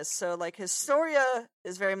terms of this. So like Historia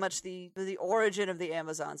is very much the origin of the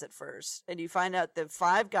Amazons at first, and you find out the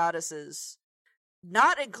 5 goddesses,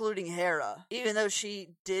 not including Hera, even though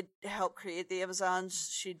she did help create the Amazons,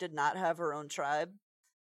 she did not have her own tribe.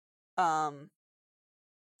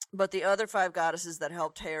 But the other 5 goddesses that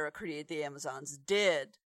helped Hera create the Amazons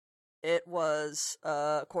did. It was,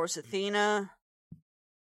 of course, Athena,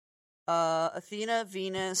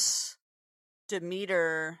 Venus,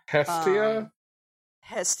 Demeter, Hestia,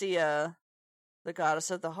 the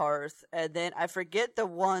goddess of the hearth, and then I forget the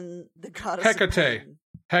goddess Hecate. of pain.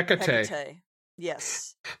 Hecate.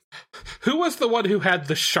 Yes. Who was the one who had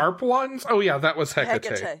the sharp ones? Oh yeah, that was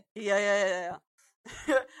Hecate. Yeah.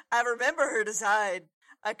 I remember her design.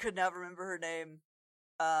 I could not remember her name.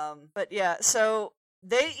 But yeah, so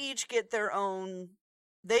they each get their own.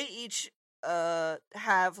 They each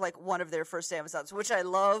have like one of their first Amazons, which I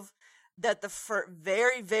love. That the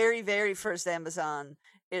very, very, very first Amazon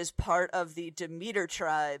is part of the Demeter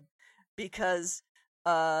tribe, because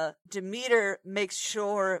Demeter makes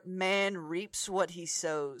sure man reaps what he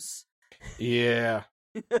sows. Yeah.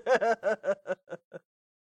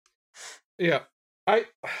 Yeah.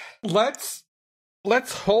 Let's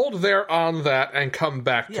hold there on that and come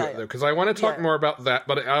back to it though, because I want to talk more about that,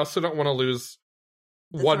 but I also don't want to lose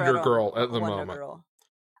Wonder Girl at the moment.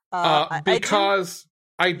 Because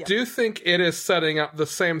I do think it is setting up the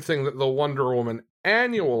same thing that the Wonder Woman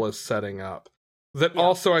annual is setting up. That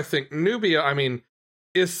also I think Nubia,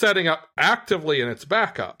 is setting up actively in its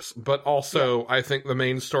backups, but also I think the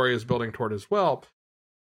main story is building toward as well.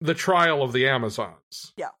 The trial of the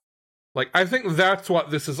Amazons. Yeah. Like, I think that's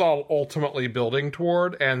what this is all ultimately building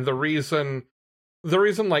toward, and the reason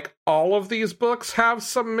like all of these books have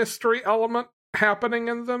some mystery element happening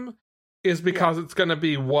in them is because it's going to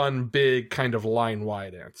be one big kind of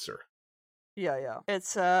line-wide answer. Yeah.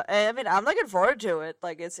 It's I'm looking forward to it.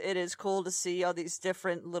 Like it is cool to see all these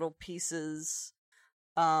different little pieces.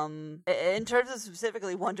 In terms of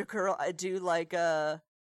specifically Wonder Girl, I do like Yara.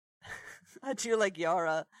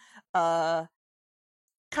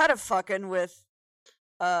 Kind of fucking with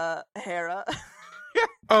Hera.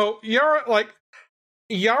 Oh, Yara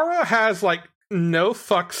has like no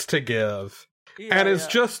fucks to give, and is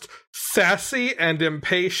just sassy and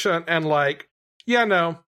impatient and like,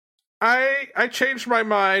 I changed my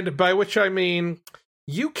mind, by which I mean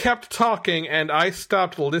you kept talking and I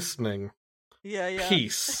stopped listening. Yeah.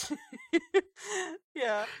 Peace.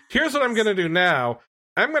 Yeah. Here's what I'm gonna do now.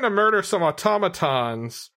 I'm gonna murder some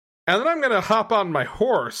automatons, and then I'm gonna hop on my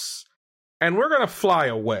horse, and we're gonna fly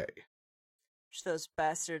away. Those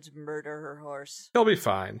bastards murder her horse. He'll be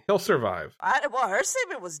fine. He'll survive. Her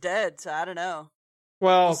statement was dead, so I don't know.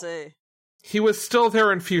 Well, we'll see. He was still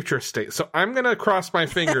there in future state, so I'm gonna cross my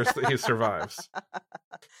fingers that he survives.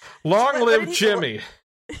 Long live Jimmy.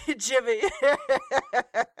 Jimmy.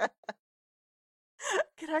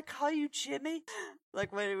 Can I call you Jimmy?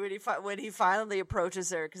 Like when he finally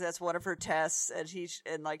approaches her, because that's one of her tests, and he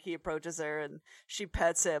approaches her and she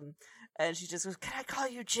pets him, and she just goes, "Can I call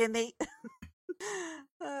you Jimmy?"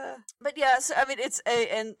 But yeah, so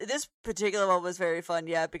and this particular one was very fun,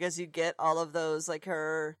 because you get all of those, like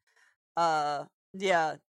her, giving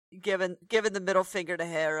the middle finger to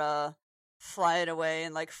Hera, flying away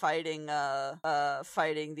and like fighting the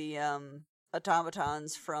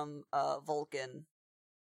automatons from Vulcan.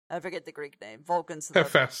 I forget the Greek name. Vulcan's the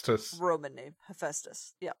Hephaestus. Roman name.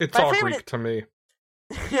 Hephaestus. Yeah. It's all Greek to me.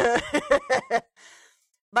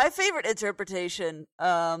 My favorite interpretation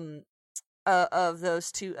of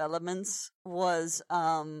those two elements was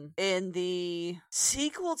in the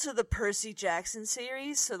sequel to the Percy Jackson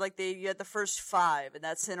series. So like you had the first 5, and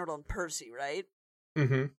that's centered on Percy, right?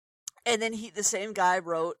 Mm-hmm. And then the same guy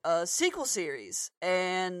wrote a sequel series,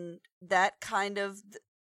 and that kind of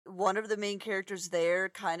one of the main characters there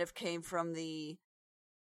kind of came from the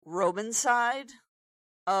Roman side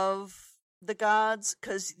of the gods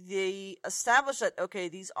because they establish that, okay,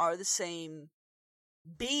 these are the same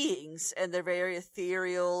beings and they're very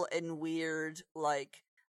ethereal and weird. Like,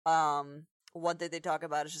 one thing they talk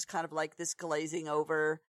about is just kind of like this glazing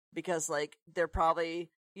over because, like, they're probably,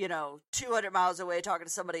 200 miles away talking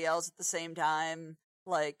to somebody else at the same time.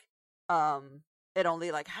 Like, and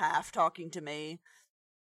only like half talking to me.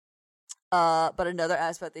 But another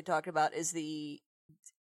aspect they talk about is they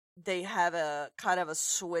have a kind of a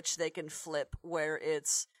switch they can flip where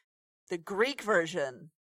it's the Greek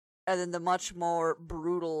version and then the much more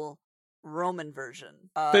brutal Roman version.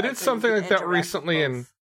 They did something like that recently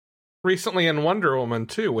in Wonder Woman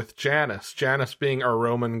too, with Janus. Janus being a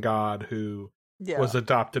Roman god who was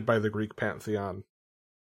adopted by the Greek pantheon.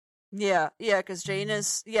 Yeah, because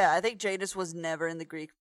Janus, I think Janus was never in the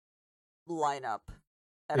Greek lineup.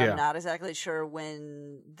 And I'm not exactly sure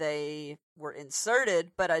when they were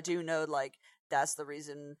inserted, but I do know, like, that's the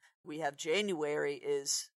reason we have January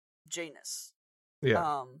is Janus.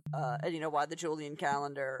 Yeah. And why the Julian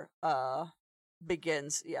calendar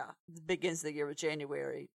begins the year with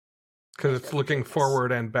January. Because it's looking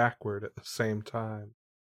forward and backward at the same time.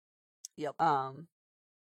 Yep.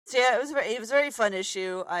 So yeah, it was a very fun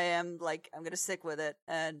issue. I'm gonna stick with it,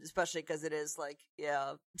 and especially because it is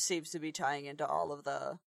seems to be tying into all of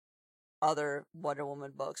the other Wonder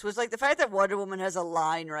Woman books. Which, like, the fact that Wonder Woman has a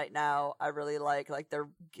line right now, I really like. Like,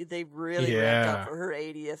 they really ramped up for her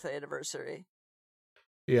 80th anniversary.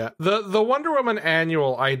 Yeah, the Wonder Woman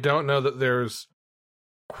annual, I don't know that there's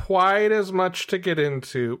quite as much to get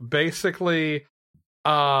into. Basically,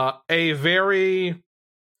 a very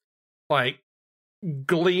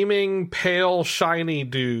gleaming, pale, shiny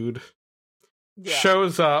dude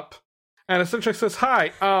shows up and essentially says,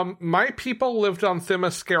 "Hi, my people lived on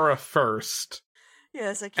Themyscira first.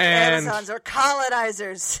 Yeah, it's like, Amazons are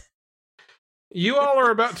colonizers. You all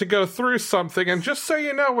are about to go through something, and just so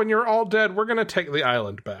you know, when you're all dead, we're gonna take the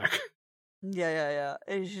island back." Yeah.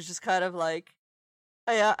 And she's just kind of like,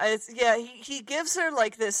 he gives her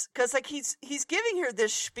like this, because like he's giving her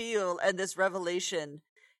this spiel and this revelation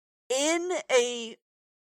in a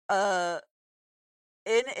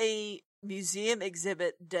museum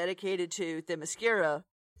exhibit dedicated to Themyscira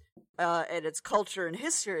and its culture and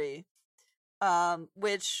history,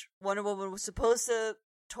 which Wonder Woman was supposed to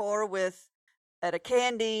tour with Etta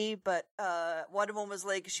Candy, but Wonder Woman was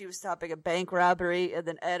late because she was stopping a bank robbery, and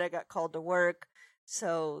then Etta got called to work.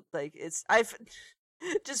 So, like, I've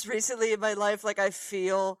just recently in my life, like, I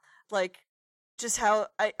feel like just how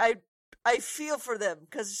I feel for them,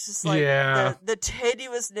 because it's just like the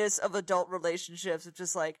tenuousness of adult relationships. It's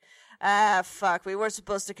just like, fuck, we were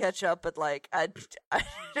supposed to catch up, but like, I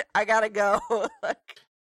gotta go. Like,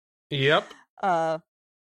 yep.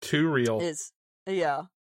 Too real. And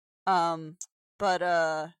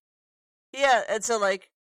so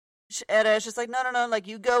like, Etta is just like, no, like,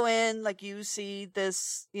 you go in, like, you see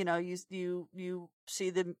this, you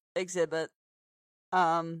see the exhibit,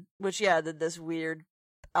 which this weird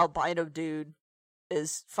albino dude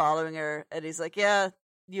is following her, and he's like,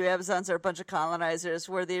 you Amazons are a bunch of colonizers.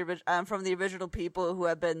 I'm from the original people who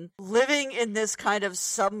have been living in this kind of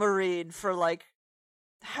submarine for like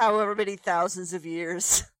however many thousands of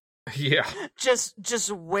years. Yeah.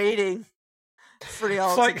 just waiting for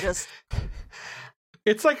y'all to just...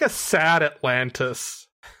 It's like a sad Atlantis.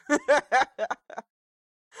 A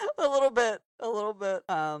little bit.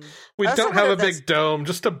 We don't have a big dome,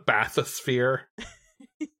 just a bathysphere.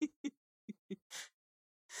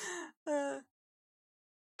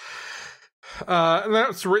 And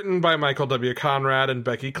that's written by Michael W. Conrad and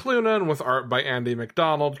Becky Cloonan, with art by Andy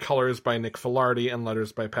McDonald, colors by Nick Filardi, and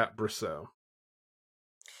letters by Pat Brousseau.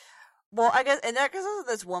 Well, I guess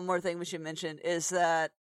that's one more thing we should mention, is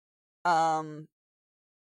that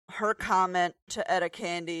her comment to Etta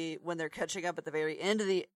Candy when they're catching up at the very end of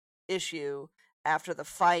the issue after the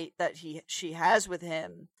fight that she has with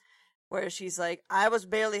him, where she's like, I was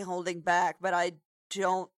barely holding back, but I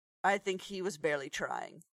think he was barely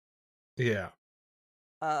trying. Yeah.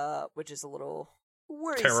 Which is a little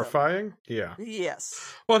worrisome. Terrifying? Yeah.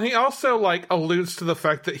 Yes. Well, and he also, like, alludes to the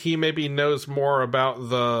fact that he maybe knows more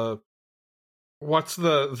about what's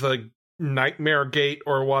the Nightmare Gate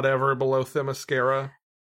or whatever below Themyscira.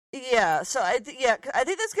 Yeah, so I think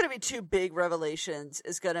that's going to be two big revelations.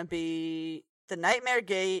 Is going to be the Nightmare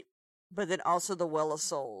Gate, but then also the Well of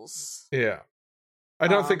Souls. Yeah. I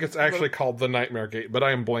don't think it's actually called the Nightmare Gate, but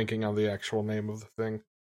I am blanking on the actual name of the thing.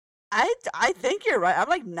 I think you're right. I'm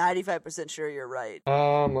like 95% sure you're right.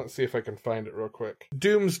 Let's see if I can find it real quick.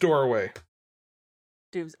 Doom's Doorway.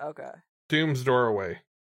 Okay. Doom's Doorway.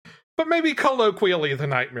 But maybe colloquially the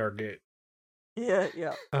Nightmare Gate. Yeah.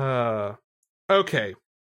 Okay.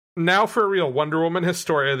 Now for real, Wonder Woman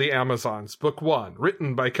Historia of the Amazons, Book 1,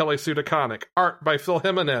 written by Kelly Sue DeConnick, art by Phil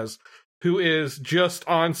Jimenez, who is just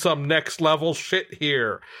on some next level shit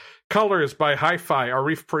here. Colors by Hi-Fi,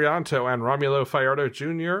 Arif Prianto and Romulo Fajardo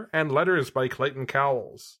Jr., and letters by Clayton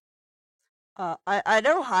Cowles. I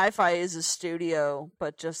know Hi-Fi is a studio,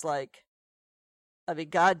 but just like, I mean,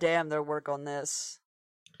 goddamn their work on this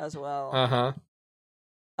as well.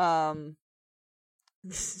 What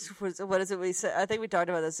is it we said? I think we talked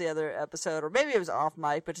about this the other episode, or maybe it was off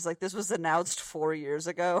mic, but just like this was announced 4 years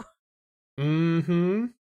ago. Mm-hmm.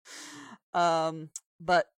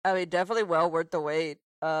 But I mean, definitely well worth the wait.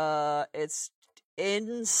 It's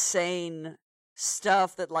insane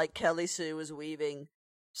stuff that like Kelly Sue is weaving.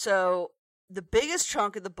 So the biggest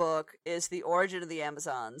chunk of the book is the origin of the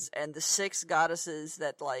Amazons and the 6 goddesses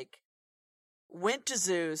that like went to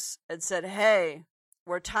Zeus and said, "Hey,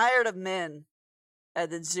 we're tired of men." And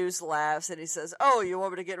then Zeus laughs and he says, "Oh, you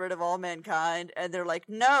want me to get rid of all mankind?" And they're like,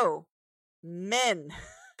 "No, men."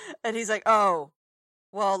 And he's like, "Oh,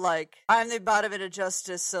 well, like, I'm the embodiment of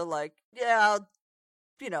justice, so like, yeah,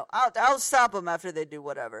 I'll stop them after they do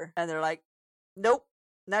whatever." And they're like, "Nope,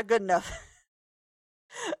 not good enough."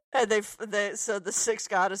 And so the 6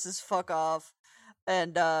 goddesses fuck off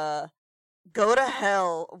and go to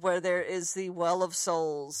hell, where there is the Well of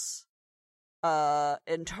Souls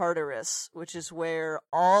in Tartarus, which is where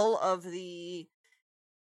all of the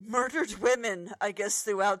murdered women, I guess,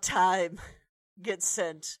 throughout time get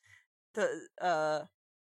sent.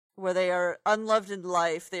 Where they are unloved in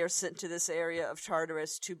life, they are sent to this area of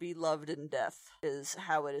Tartarus to be loved in death, is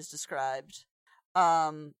how it is described.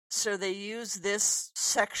 So they use this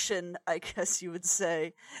section, I guess you would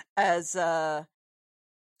say, as the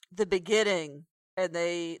beginning, and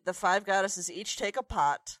the 5 goddesses each take a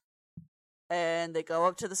pot, and they go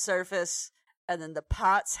up to the surface, and then the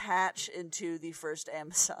pots hatch into the first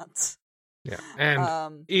Amazons. Yeah,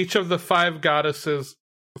 and each of the 5 goddesses,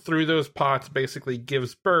 through those pots, basically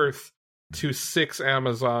gives birth to 6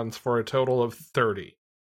 Amazons for a total of 30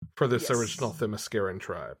 for this original Themysciran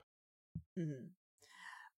tribe. Mm-hmm.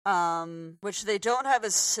 Which they don't have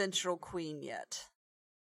a central queen yet.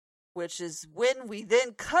 Which is when we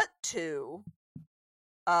then cut to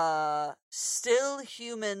still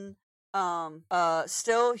human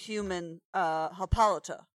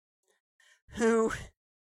Hippolyta, who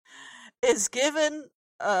is given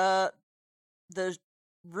the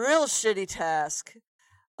real shitty task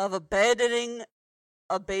of abandoning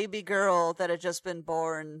a baby girl that had just been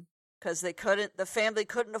born because the family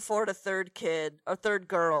couldn't afford a third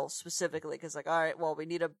girl specifically, because like, all right, well, we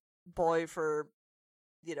need a boy for,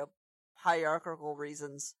 hierarchical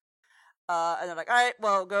reasons. And they're like, all right,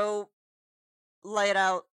 well, go lay it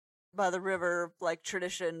out by the river like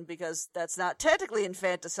tradition, because that's not technically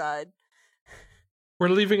infanticide. We're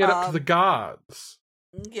leaving it up to the gods.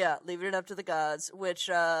 Yeah, leaving it up to the gods, which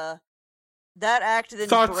that act then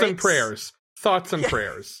Thoughts breaks... and prayers. Thoughts and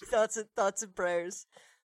prayers. Thoughts and prayers.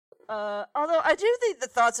 Although I do think the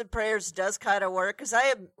thoughts and prayers does kind of work, because I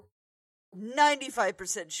am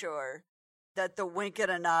 95% sure that the wink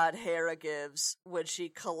and a nod Hera gives when she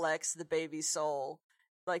collects the baby's soul,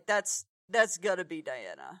 like that's gonna be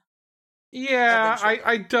Diana. Yeah,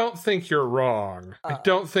 I don't think you're wrong. I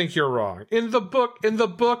don't think you're wrong. In the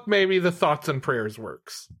book, maybe the thoughts and prayers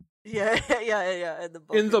works. Yeah. In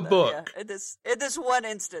the book. Yeah. In this one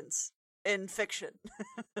instance, in fiction.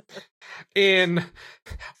 In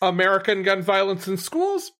American gun violence in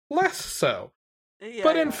schools, less so. Yeah,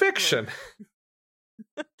 but in fiction,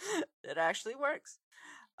 it actually works.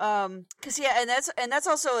 And that's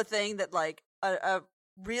also a thing that like a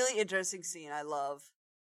really interesting scene I love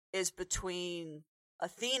is between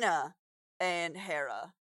Athena and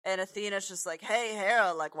Hera. And Athena's just like, "Hey,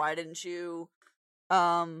 Hera, like, why didn't you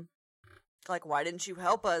help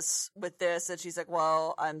us with this?" And she's like,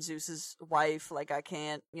 "Well, I'm Zeus's wife, like, I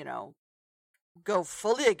can't, go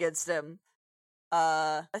fully against him."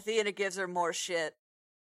 Athena gives her more shit.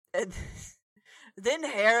 And then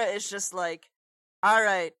Hera is just like, "All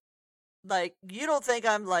right, like, you don't think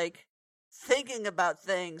I'm, like, thinking about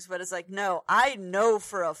things," but it's like, no, I know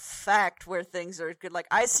for a fact where things are good. Like,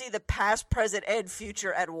 I see the past, present, and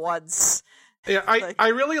future at once. Yeah, I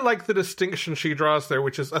really like the distinction she draws there,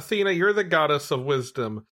 which is, Athena, you're the goddess of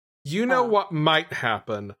wisdom. You know what might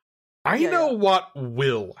happen. I know what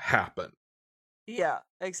will happen. Yeah,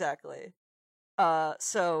 exactly.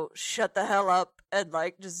 So shut the hell up and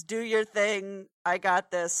like just do your thing. I got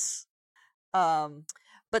this. But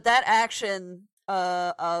that action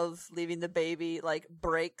of leaving the baby like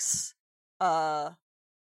breaks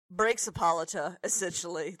breaks Hippolyta,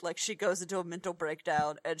 essentially. Like, she goes into a mental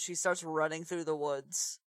breakdown, and she starts running through the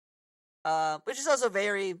woods. Which is also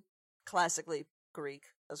very classically Greek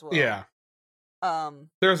as well. Yeah.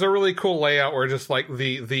 There's a really cool layout where just, like,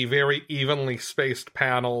 the very evenly spaced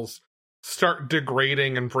panels start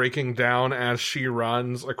degrading and breaking down as she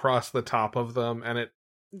runs across the top of them, and it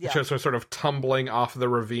shows her sort of tumbling off the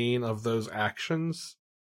ravine of those actions.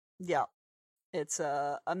 Yeah. It's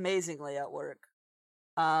amazing layout work.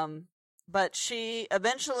 But she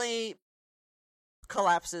eventually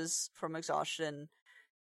collapses from exhaustion.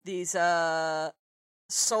 These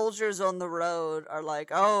soldiers on the road are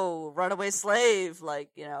like, oh, runaway slave, like,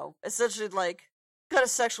 you know, essentially, like, gotta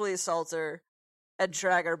sexually assault her and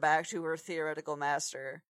drag her back to her theoretical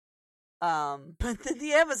master. But then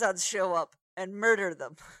the Amazons show up and murder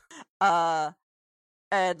them.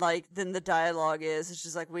 And, like, then the dialogue is, it's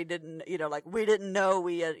just like, we didn't know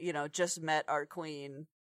we had, you know, just met our queen.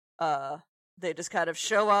 They just kind of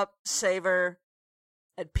show up, save her,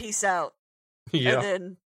 and peace out. Yeah.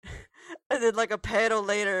 And then, like, a panel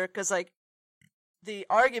later, because, like, the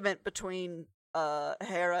argument between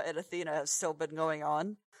Hera and Athena has still been going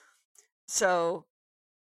on. So,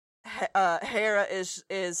 Hera is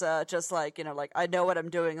just like, you know, like, I know what I'm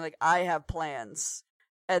doing, like, I have plans.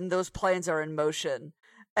 And those plans are in motion.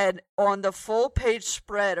 And on the full page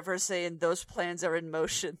spread of her saying those plans are in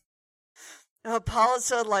motion,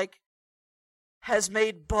 Hippolyta, like, has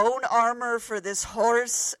made bone armor for this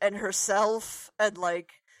horse and herself, and,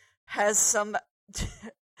 like, has some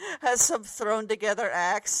thrown together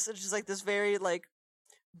axe, which is, like, this very, like,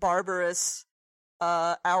 barbarous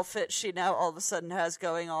outfit she now all of a sudden has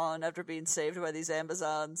going on after being saved by these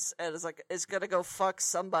Amazons, and it's like, it's gonna go fuck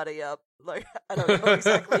somebody up. Like, I don't know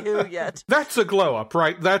exactly who yet. That's a glow up,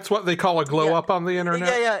 right? That's what they call a glow up on the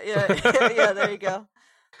internet? Yeah, there you go.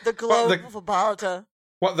 The glow of Hippolyta.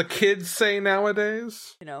 What the kids say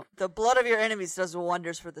nowadays? You know, the blood of your enemies does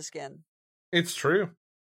wonders for the skin. It's true.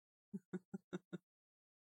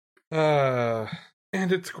 And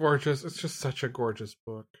it's gorgeous. It's just such a gorgeous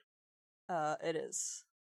book. It is.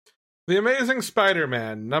 The Amazing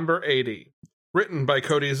Spider-Man, number 80. Written by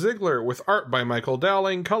Cody Ziegler, with art by Michael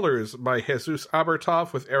Dowling, colors by Jesus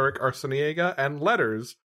Abertoff with Eric Arciniega, and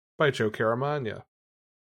letters by Joe Caramagna.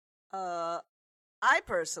 I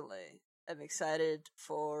personally am excited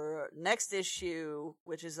for next issue,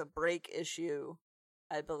 which is a break issue,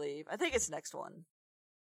 I believe. I think it's next one.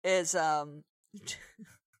 Is, we're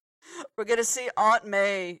gonna see Aunt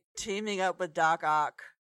May teaming up with Doc Ock.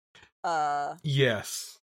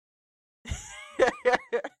 Yes.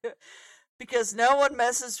 Because no one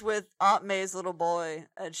messes with Aunt May's little boy,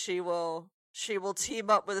 and she will team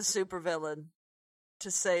up with a supervillain to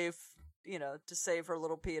save her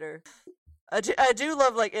little Peter. I do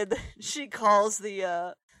love, like, she calls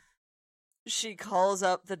up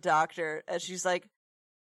the doctor, and she's like,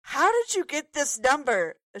 how did you get this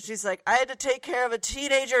number? And she's like, I had to take care of a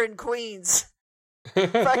teenager in Queens.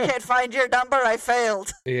 If I can't find your number, I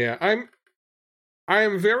failed. Yeah, I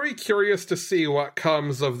am very curious to see what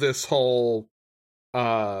comes of this whole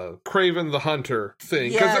Kraven the Hunter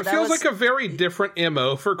thing, because it feels like a very different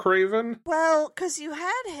MO for Kraven. Well, because you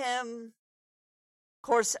had him, of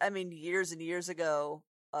course, I mean, years and years ago,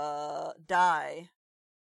 die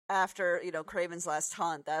after, you know, Kraven's Last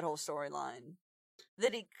Hunt, that whole storyline.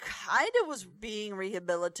 Then he kind of was being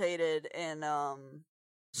rehabilitated in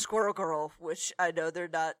Squirrel Girl, which I know they're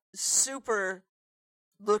not super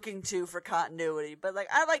looking to for continuity, but, like,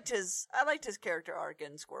 I liked his character arc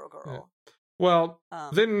in Squirrel Girl. Yeah. Well,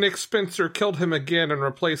 then Nick Spencer killed him again and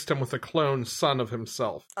replaced him with a clone son of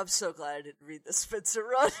himself. I'm so glad I didn't read the Spencer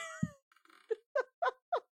run.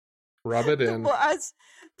 Rub it in.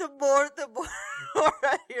 The more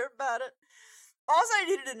I hear about it. All I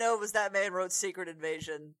needed to know was that man wrote Secret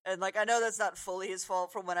Invasion, and, like, I know that's not fully his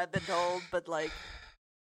fault from what I've been told, but, like,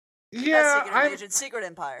 yeah, Secret Invasion, Secret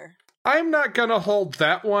Empire. I'm not gonna hold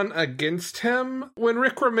that one against him. When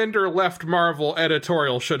Rick Remender left Marvel,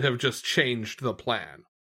 editorial should have just changed the plan.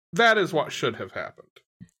 That is what should have happened.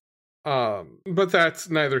 But that's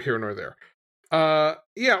neither here nor there. Yeah,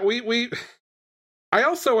 I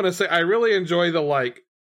also want to say I really enjoy the, like,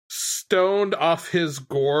 stoned off his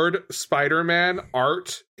gourd Spider-Man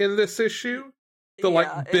art in this issue. The,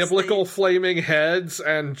 like, biblical flaming heads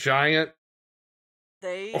and giant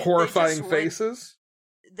horrifying faces.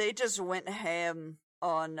 They just went ham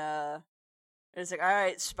on, it's like,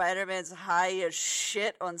 alright, Spider-Man's high as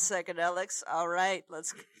shit on psychedelics. Alright,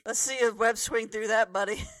 let's see a web swing through that,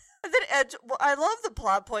 buddy. And then I love the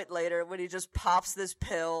plot point later when he just pops this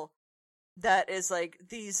pill that is, like,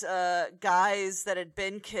 these guys that had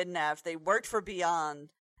been kidnapped. They worked for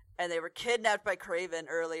Beyond, and they were kidnapped by Kraven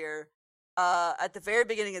earlier. At the very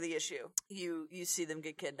beginning of the issue, you see them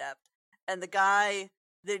get kidnapped, and the guy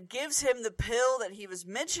that gives him the pill that he was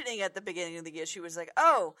mentioning at the beginning of the issue was like,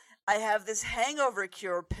 "Oh, I have this hangover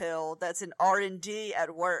cure pill that's in R&D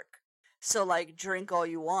at work, so like drink all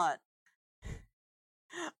you want."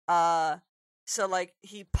 So like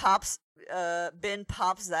he pops, Ben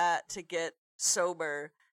pops that to get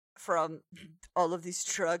sober from all of these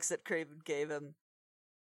drugs that Kraven gave him.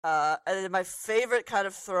 And then my favorite kind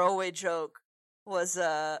of throwaway joke was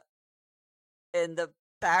in the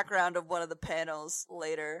background of one of the panels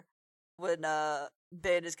later when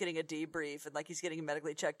Ben is getting a debrief and like he's getting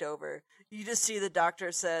medically checked over. You just see the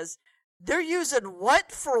doctor says, "They're using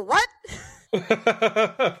what for what?"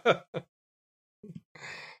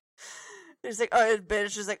 He's like, oh, and Ben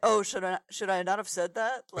is just like, "Oh, should I not have said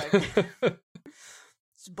that?" Like,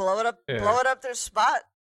 just blow it up their spot,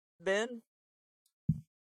 Ben.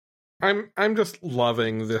 I'm just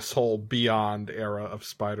loving this whole Beyond era of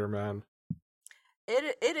Spider-Man.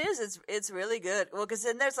 It is. It's really good. Well, because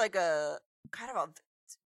then there's like a kind of a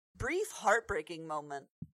brief heartbreaking moment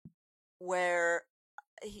where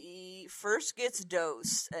he first gets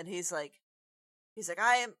dosed, and he's like,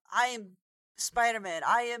 I am Spider-Man.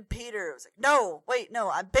 I am Peter. It was like, no, wait, no,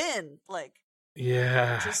 I'm Ben. Like,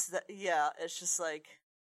 yeah, it's just like,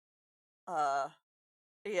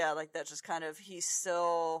 yeah, like that. Just kind of, he's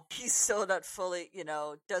still not fully,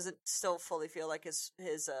 doesn't still fully feel like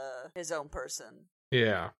his own person.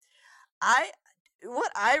 Yeah.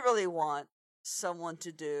 What I really want someone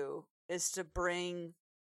to do is to bring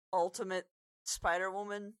Ultimate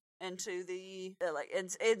Spider-Woman into the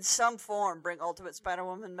in some form, bring Ultimate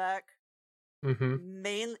Spider-Woman back. Mm-hmm.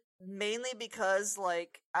 Mainly because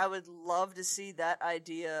like I would love to see that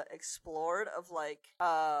idea explored of like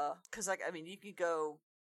because like I mean you could go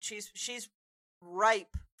she's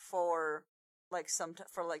ripe for like some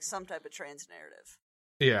type of trans narrative.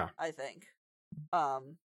 Yeah, I think.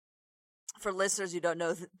 For listeners who don't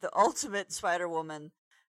know, the Ultimate Spider-Woman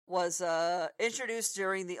was introduced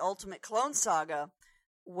during the Ultimate Clone Saga,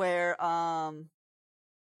 where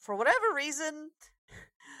for whatever reason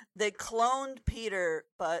they cloned Peter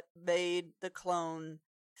but made the clone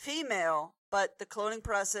female, but the cloning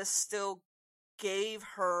process still gave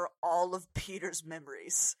her all of Peter's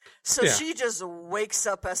memories. So she just wakes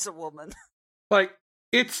up as a woman. Like,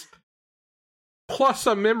 it's plus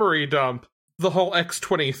a memory dump, the whole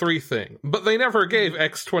X-23 thing. But they never gave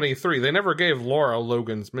X-23. They never gave Laura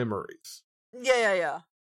Logan's memories. Yeah.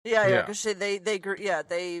 Because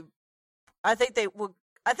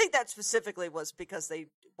I think that specifically was because they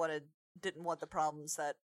didn't want the problems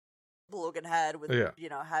that Logan had with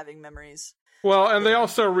having memories. Well, and they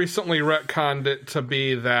also recently retconned it to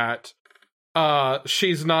be that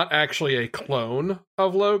she's not actually a clone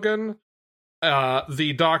of Logan.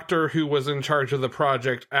 The doctor who was in charge of the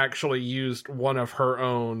project actually used one of her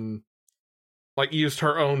own, used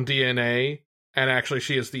her own DNA, and actually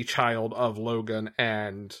she is the child of Logan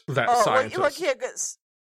and that scientist.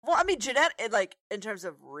 Well, I mean, in terms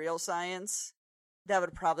of real science, that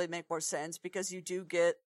would probably make more sense because you do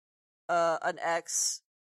get an X.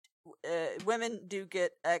 Women do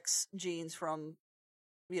get X genes from,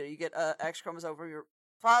 you get an X chromosome from your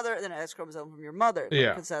father and then an X chromosome from your mother.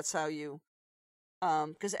 Yeah. Because that's how you,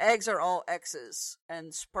 because eggs are all X's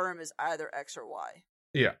and sperm is either X or Y.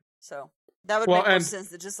 Yeah. So that would make more sense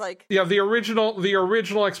than just like... Yeah, the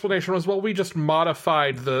original explanation was, well, we just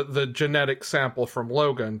modified the genetic sample from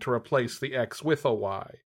Logan to replace the X with a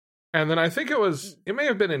Y. And then I think it may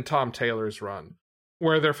have been in Tom Taylor's run,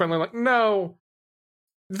 where they're finally like, no,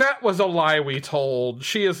 that was a lie we told.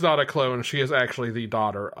 She is not a clone. She is actually the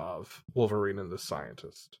daughter of Wolverine and the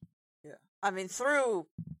scientist. Yeah. I mean, through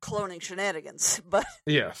cloning shenanigans, but...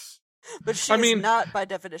 Yes. But she's not by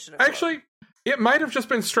definition a clone. Actually, it might have just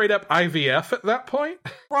been straight up IVF at that point.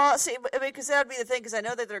 Well, see, I mean, because that would be the thing, because I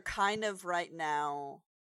know that they're kind of right now...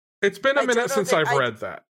 It's been a minute since I've read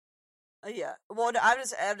that. Yeah. Well, no, I'm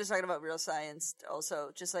just talking about real science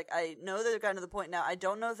also. Just like, I know that they're gotten to the point now, I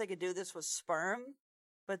don't know if they could do this with sperm,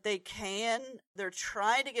 but they can. They're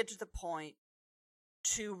trying to get to the point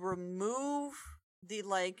to remove the,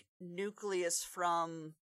 nucleus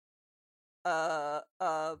from a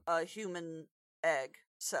human egg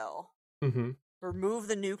cell. Mm-hmm. Remove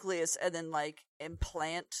the nucleus and then,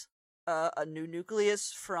 implant a new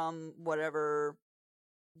nucleus from whatever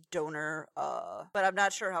donor, but I'm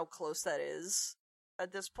not sure how close that is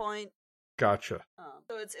at this point. Gotcha.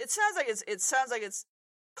 So it sounds like it's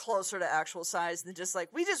closer to actual size than just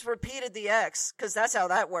we just repeated the X because that's how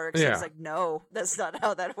that works. Yeah. It's no, that's not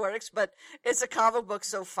how that works. But it's a comic book,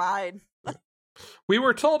 so fine. We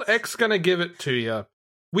were told X gonna give it to you.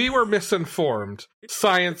 We were misinformed.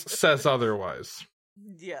 Science says otherwise.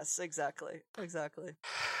 Yes, exactly.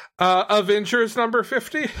 Avengers number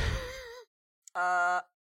 50?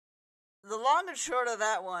 The long and short of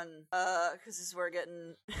that one, because this is where we're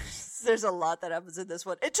getting, there's a lot that happens in this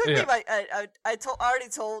one. It took me I already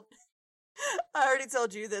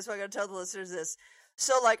told you this, but I'm gonna tell the listeners this.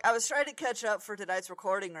 So, like, I was trying to catch up for tonight's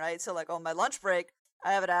recording, right? So, like, on my lunch break,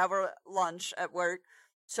 I have an hour lunch at work.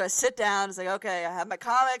 So I sit down, it's like, okay, I have my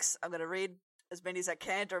comics, I'm gonna read as many as I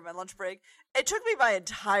can during my lunch break. It took me my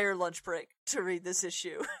entire lunch break to read this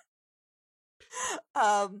issue.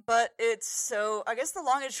 But it's so, I guess the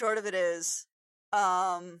long and short of it is,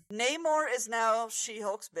 Namor is now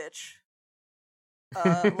She-Hulk's bitch.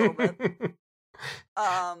 A little bit.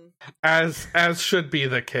 As should be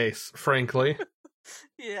the case, frankly.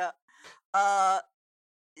 Yeah. The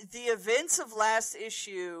events of last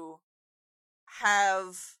issue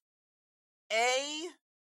have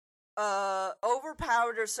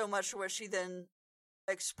overpowered her so much where she then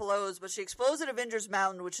explodes, but she explodes at Avengers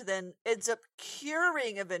Mountain, which then ends up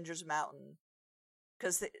curing Avengers Mountain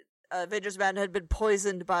because the Avengers Mountain had been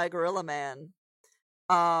poisoned by Gorilla Man.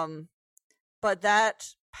 But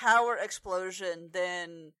that power explosion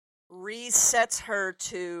then resets her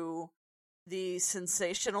to the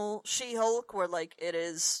sensational She-Hulk, where like it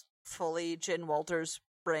is fully Jen Walters'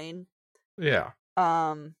 brain. Yeah.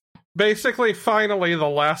 Basically, finally, the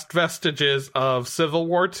last vestiges of Civil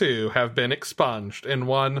War II have been expunged in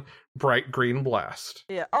one bright green blast.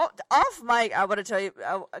 Yeah. Oh, off mic, I want to tell you,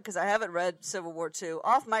 because I haven't read Civil War II.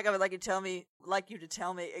 Off mic, I would like you to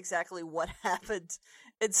tell me exactly what happened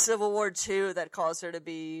in Civil War II that caused her to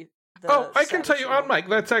be. I can tell you on mic.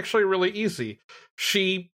 That's actually really easy.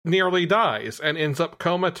 She nearly dies and ends up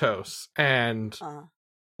comatose, and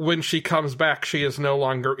when she comes back, she is no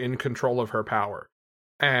longer in control of her power.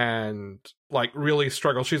 And, like, really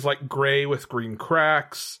struggles. She's, like, gray with green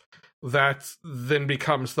cracks. That then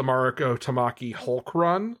becomes the Mariko Tamaki Hulk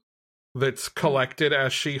run that's collected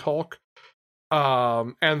as She-Hulk.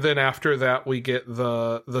 And then after that, we get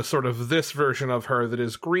the sort of this version of her that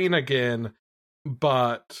is green again,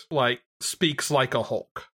 but, like, speaks like a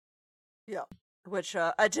Hulk. Yeah. Which,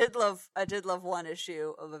 I did love one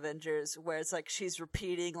issue of Avengers where it's, like, she's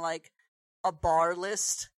repeating, like, a bar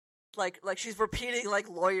list. Like she's repeating like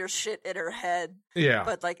lawyer shit in her head. Yeah.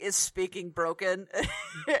 But like is speaking broken.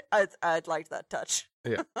 I'd like that touch.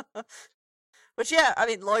 Yeah. But yeah, I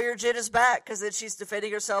mean, lawyer Jin is back because then she's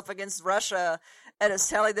defending herself against Russia and is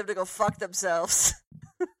telling them to go fuck themselves.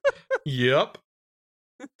 Yep.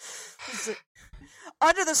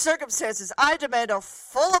 Under the circumstances, I demand a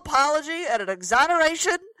full apology and an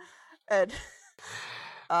exoneration. And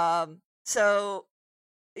so.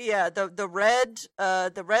 Yeah, the red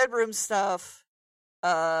room stuff.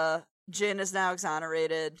 Jin is now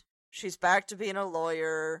exonerated. She's back to being a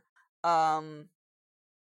lawyer. Namor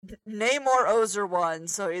owes her one,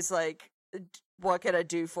 so he's like, "What can I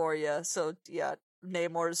do for you?" So yeah,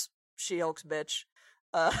 Namor's She-Hulk's bitch.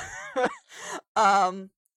 And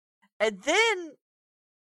then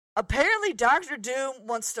apparently Doctor Doom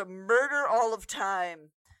wants to murder all of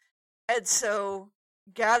time, and so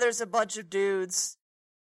gathers a bunch of dudes.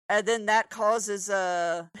 And then that causes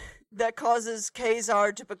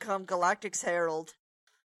Kazar to become Galactic's Herald.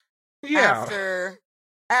 Yeah.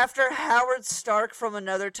 After Howard Stark from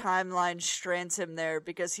another timeline strands him there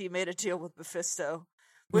because he made a deal with Mephisto.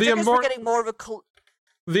 Which I guess we're getting more of a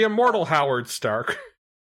the immortal Howard Stark.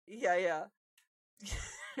 Yeah.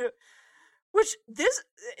 Which this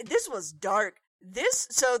was dark.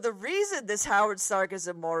 So the reason this Howard Stark is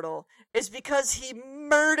immortal is because he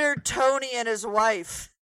murdered Tony and his wife.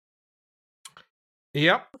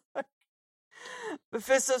 Yep.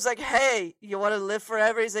 Mephisto's like, hey, you want to live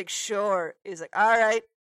forever? He's like, sure. He's like, all right,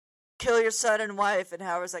 kill your son and wife. And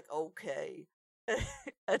Howard's like, okay.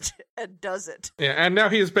 and does it. Yeah, and now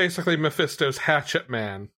he's basically Mephisto's hatchet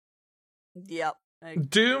man. Yep.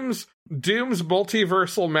 Doom's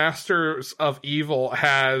multiversal Masters of Evil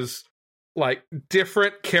has, like,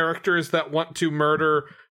 different characters that want to murder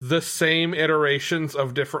the same iterations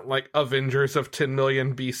of different, like, Avengers of 10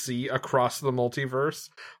 million BC across the multiverse.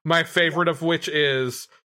 My favorite of which is,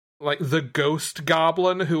 like, the Ghost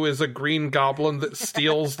Goblin, who is a green goblin that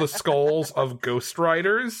steals the skulls of Ghost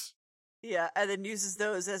Riders. Yeah, and then uses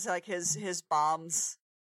those as, like, his bombs.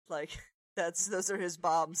 Like, those are his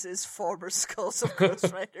bombs, his former skulls of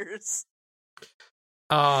Ghost Riders.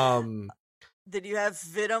 Then you have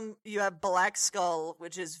Venom, you have Black Skull,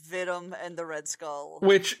 which is Venom and the Red Skull.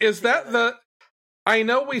 Which, is that I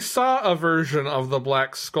know we saw a version of the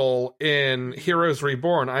Black Skull in Heroes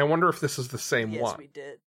Reborn. I wonder if this is the same Yes, one. we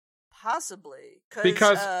did. Possibly.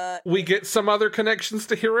 Because we get some other connections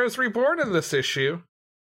to Heroes Reborn in this issue.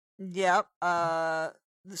 Yep. The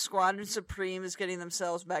Squadron Supreme is getting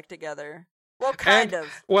themselves back together. Well, kind of.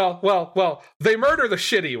 Well, they murder the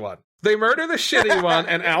shitty one.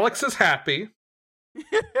 And Alex is happy.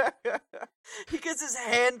 He gets his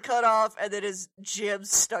hand cut off, and then his gem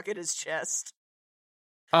stuck in his chest.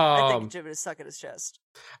 I think Jim is stuck in his chest.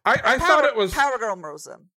 I thought it was Power Girl murders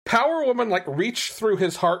him. Power Woman like reached through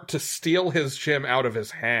his heart to steal his gem out of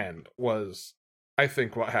his hand was, I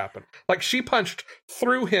think, what happened. Like she punched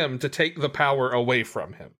through him to take the power away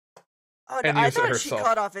from him. Oh no, I thought she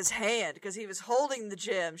cut off his hand because he was holding the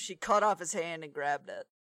gem. She cut off his hand and grabbed it.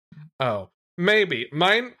 Oh, maybe.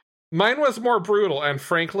 Mine was more brutal, and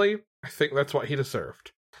frankly, I think that's what he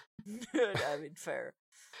deserved. I mean, fair.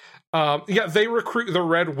 Yeah, they recruit the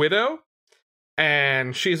Red Widow,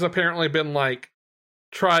 and she's apparently been, like,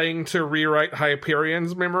 trying to rewrite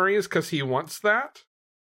Hyperion's memories because he wants that.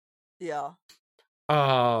 Yeah.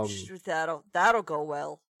 That'll go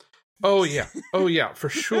well. Oh yeah, for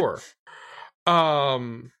sure.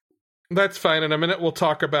 That's fine. In a minute, we'll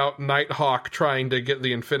talk about Nighthawk trying to get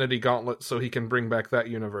the Infinity Gauntlet so he can bring back that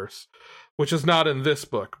universe, which is not in this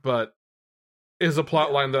book, but is a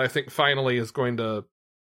plotline that I think finally is going to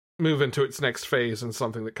move into its next phase and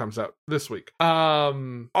something that comes out this week.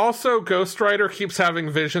 Also, Ghost Rider keeps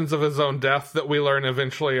having visions of his own death that we learn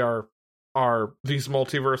eventually are these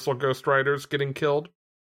multiversal Ghost Riders getting killed.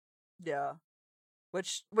 Yeah.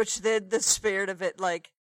 Which the spirit of it,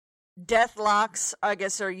 like, death locks, I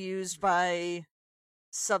guess, are used by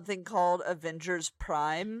something called Avengers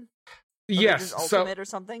Prime. Yes, Avengers Ultimate or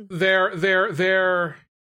something. They're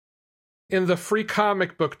in the Free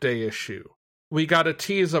Comic Book Day issue. We got a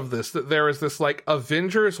tease of this, that there is this, like,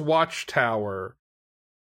 Avengers Watchtower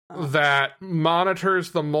that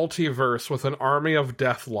monitors the multiverse with an army of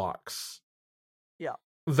Deathlocks. Yeah.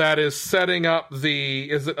 That is setting up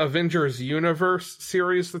is it Avengers Universe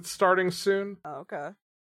series that's starting soon? Oh, okay.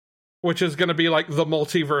 Which is going to be, like, the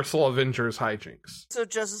multiversal Avengers hijinks. So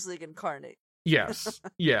Justice League Incarnate. Yes.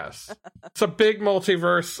 It's a big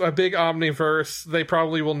multiverse, a big omniverse. They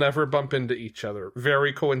probably will never bump into each other,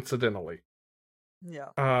 very coincidentally. Yeah.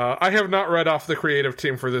 I have not read off the creative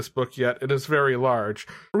team for this book yet. It is very large.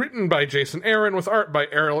 Written by Jason Aaron, with art by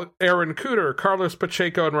Aaron Cooter, Carlos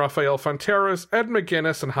Pacheco and Rafael Fonteras, Ed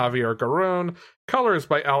McGuinness and Javier Garron. Colors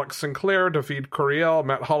by Alex Sinclair, David Curiel,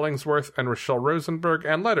 Matt Hollingsworth, and Rochelle Rosenberg.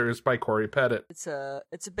 And letters by Corey Pettit. It's a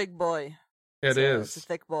big boy. It's a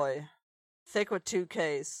thick boy. Thick with 2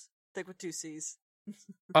 Ks. Thick with 2 Cs.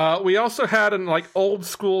 We also had an, like, old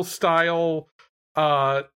school style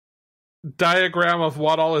diagram of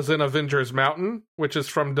what all is in Avengers Mountain, which is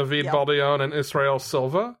from David Baldeón and Israel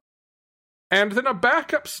Silva. And then a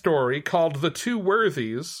backup story called The Two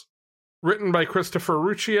Worthies, written by Christopher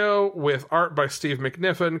Ruccio, with art by Steve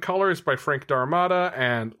McNiffen, colors by Frank Darmada,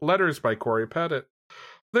 and letters by Corey Pettit.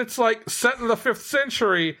 That's, like, set in the 5th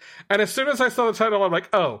century, and as soon as I saw the title, I'm like,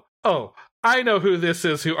 oh, I know who this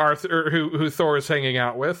is, who Thor is hanging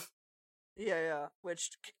out with. Yeah,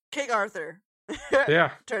 which, King Arthur.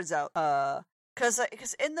 Yeah. Turns out. Because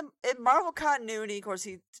in Marvel continuity, of course,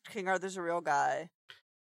 King Arthur's a real guy.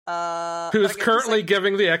 Who's currently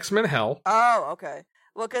giving the X-Men hell. Oh, okay.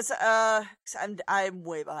 Well, because I'm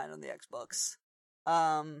way behind on the X books.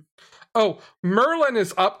 Merlin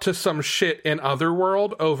is up to some shit in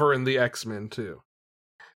Otherworld over in the X-Men too.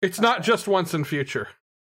 It's not just Once and Future.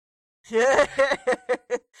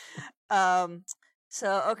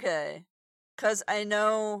 So okay, because I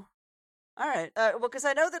know. All right. Well, because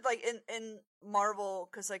I know that, like, in Marvel,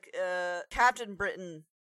 because, like, Captain Britain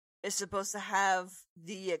is supposed to have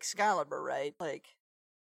the Excalibur, right? Like,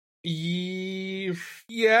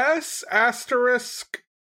 yes. Asterisk.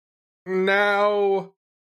 Now,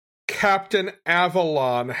 Captain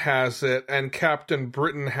Avalon has it, and Captain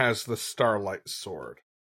Britain has the Starlight Sword.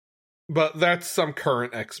 But that's some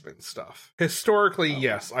current X-Men stuff. Historically,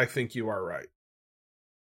 yes, I think you are right.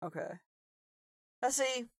 Okay. Let's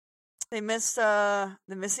see. They missed the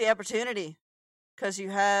opportunity, because you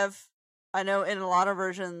have, I know in a lot of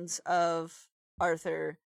versions of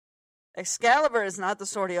Arthur, Excalibur is not the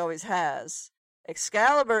sword he always has.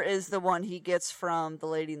 Excalibur is the one he gets from the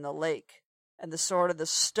Lady in the Lake, and the Sword of the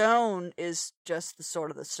Stone is just the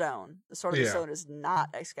Sword of the Stone. The Sword of the Stone is not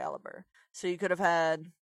Excalibur. So you could have had,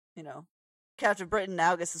 Captain Britain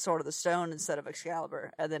now gets the Sword of the Stone instead of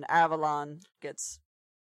Excalibur, and then Avalon gets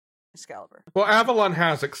Excalibur. Well, Avalon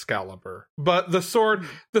has Excalibur, but the sword,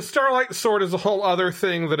 the Starlight Sword, is a whole other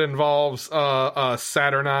thing that involves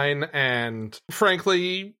Saturnine, and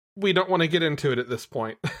frankly, we don't want to get into it at this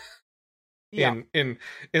point. in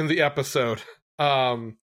the episode. I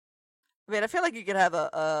mean, I feel like you could have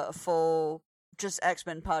a full just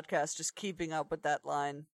X-Men podcast just keeping up with that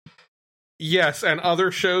line. Yes, and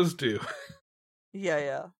other shows do.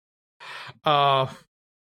 Yeah.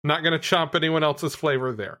 Not gonna chomp anyone else's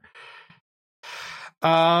flavor there.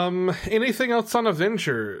 Anything else on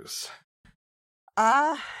Avengers?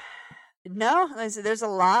 No, there's a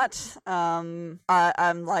lot. I'm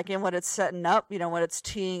liking what it's setting up, what it's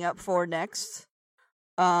teeing up for next.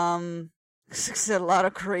 It's a lot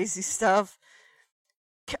of crazy stuff.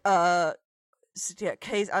 I'm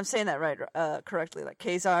saying that right, correctly, like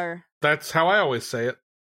Kazar. That's how I always say it.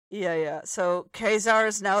 Yeah. So Kazar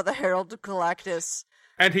is now the Herald of Galactus.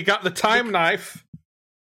 And he got the time knife.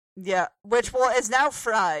 Yeah, which is now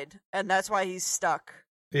fried, and that's why he's stuck.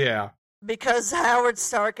 Yeah. Because Howard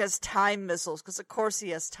Stark has time missiles, because of course he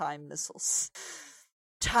has time missiles.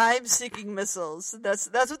 Time-seeking missiles. That's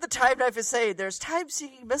what the time knife is saying. There's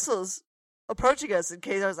time-seeking missiles approaching us, and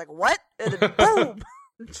Kazar's like, what? And then boom!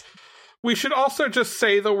 We should also just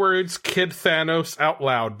say the words Kid Thanos out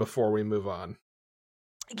loud before we move on.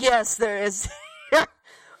 Yes, there is.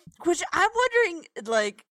 Which I'm wondering,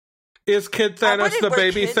 like... Is Kid Thanos the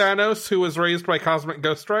baby Thanos who was raised by Cosmic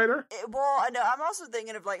Ghost Rider? Well, I know. I'm also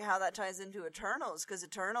thinking of like how that ties into Eternals, because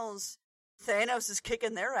Eternals, Thanos is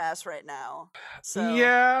kicking their ass right now. So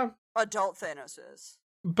yeah, adult Thanos is.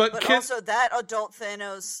 But also that adult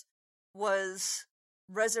Thanos was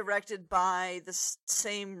resurrected by the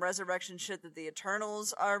same resurrection shit that the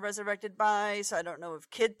Eternals are resurrected by. So I don't know if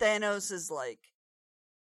Kid Thanos is like.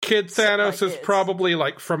 Kid Thanos is probably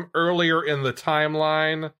like from earlier in the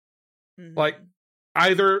timeline. Mm-hmm. Like,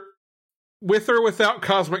 either with or without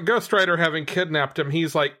Cosmic Ghost Rider having kidnapped him,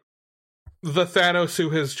 he's like the Thanos who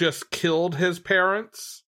has just killed his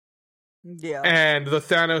parents. Yeah. And the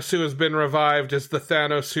Thanos who has been revived is the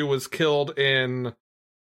Thanos who was killed in,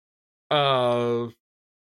 or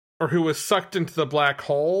who was sucked into the black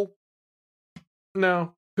hole.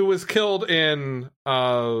 No, who was killed in,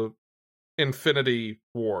 Infinity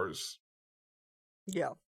Wars. Yeah.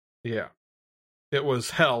 Yeah. It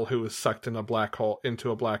was Hell who was sucked into a black hole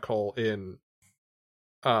in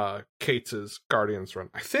Cates' Guardians run.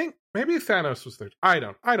 I think maybe Thanos was there. I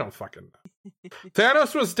don't fucking know.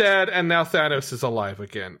 Thanos was dead, and now Thanos is alive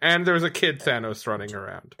again. And there's a kid Thanos running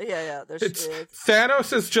around. Yeah. It's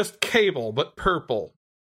Thanos is just Cable, but purple.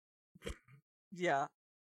 Yeah,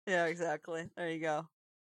 exactly. There you go.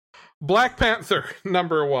 Black Panther,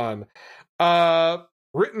 #1.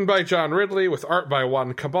 Written by John Ridley, with art by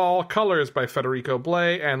Juan Cabal, colors by Federico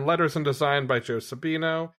Blay, and letters and design by Joe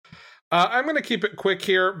Sabino. I'm going to keep it quick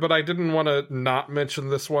here, but I didn't want to not mention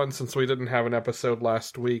this one since we didn't have an episode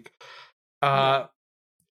last week. Some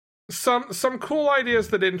cool ideas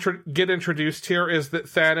that get introduced here is that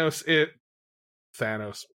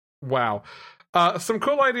Thanos. Wow. Some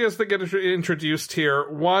cool ideas that get introduced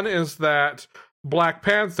here. One is that Black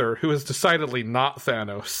Panther, who is decidedly not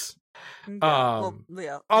Thanos.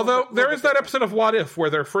 Although there is that episode of What If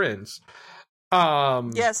where they're friends.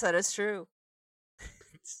 Yes, that is true.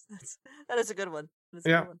 That is a good one.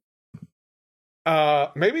 Yeah.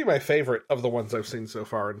 Maybe my favorite of the ones I've seen so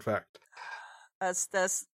far, in fact. That's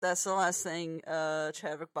the last thing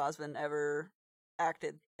Chadwick Boseman ever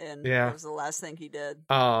acted in. Yeah. That was the last thing he did.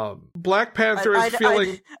 Black Panther is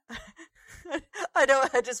feeling... I know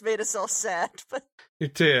I just made us all sad, but... You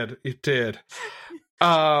did.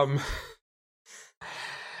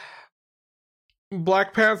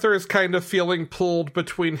 Black Panther is kind of feeling pulled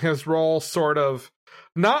between his role sort of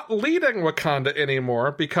not leading Wakanda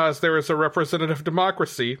anymore because there is a representative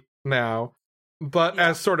democracy now, but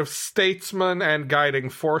as sort of statesman and guiding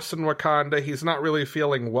force in Wakanda, he's not really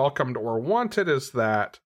feeling welcomed or wanted as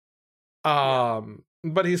that.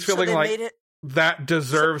 But he's feeling like that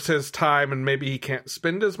deserves his time and maybe he can't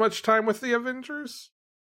spend as much time with the Avengers.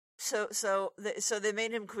 So they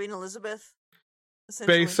made him Queen Elizabeth?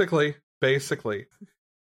 Basically.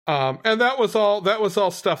 And that was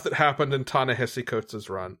all stuff that happened in Ta-Nehisi Coates'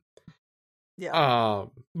 run. Yeah.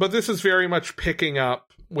 But this is very much picking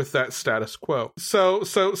up with that status quo. So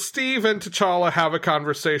Steve and T'Challa have a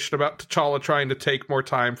conversation about T'Challa trying to take more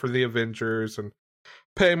time for the Avengers and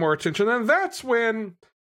pay more attention. And that's when,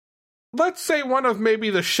 let's say, one of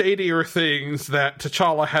maybe the shadier things that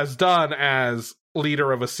T'Challa has done as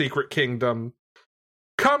leader of a secret kingdom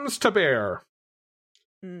comes to bear.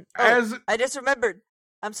 I just remembered.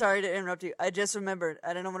 I'm sorry to interrupt you. I just remembered.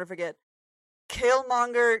 I don't want to forget.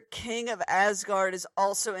 Killmonger, King of Asgard, is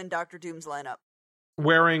also in Doctor Doom's lineup.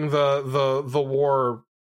 Wearing the war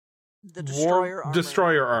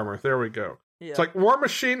destroyer armor. There we go. Yeah. It's like War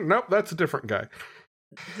Machine. Nope, that's a different guy.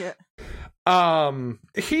 Yeah.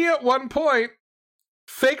 He at one point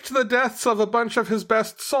faked the deaths of a bunch of his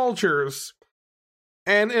best soldiers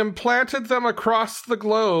and implanted them across the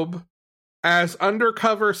globe as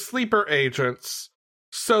undercover sleeper agents,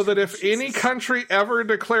 so that if any country ever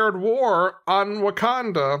declared war on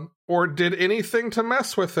Wakanda or did anything to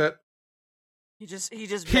mess with it, he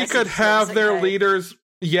could have their leaders.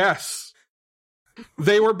 Yes.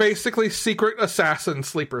 They were basically secret assassin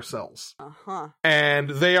sleeper cells. Uh-huh. And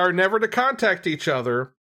they are never to contact each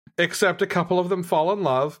other, except a couple of them fall in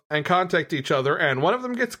love and contact each other, and one of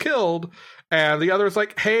them gets killed, and the other is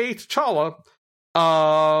like, hey, T'Challa,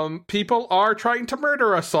 people are trying to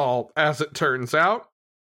murder us all, as it turns out.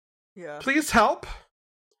 Yeah. Please help.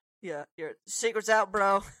 Yeah, your secret's out,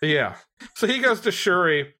 bro. Yeah. So he goes to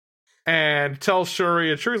Shuri and tells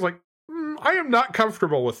Shuri, and Shuri's like, I am not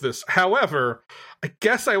comfortable with this. However, I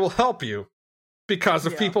guess I will help you, because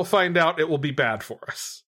if people find out, it will be bad for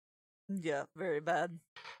us. Yeah, very bad.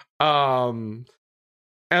 And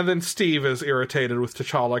then Steve is irritated with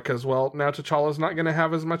T'Challa because, well, now T'Challa's not going to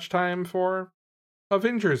have as much time for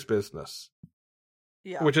Avengers business.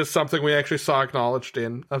 Yeah. Which is something we actually saw acknowledged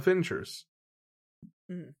in Avengers.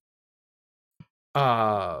 Mm.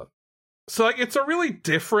 So, like, it's a really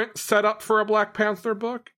different setup for a Black Panther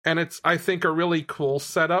book, and it's, I think, a really cool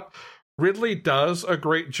setup. Ridley does a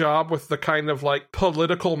great job with the kind of, like,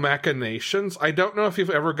 political machinations. I don't know if you've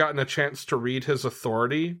ever gotten a chance to read his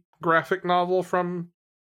Authority graphic novel from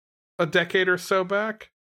a decade or so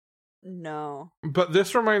back. No. But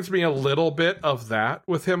this reminds me a little bit of that,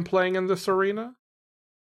 with him playing in this arena.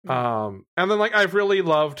 And then, like, I've really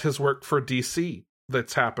loved his work for DC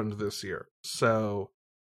that's happened this year. So,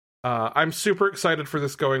 I'm super excited for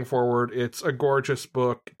this going forward. It's a gorgeous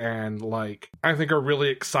book, and, like, I think a really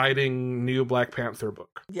exciting new Black Panther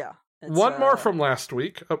book. Yeah. One more from last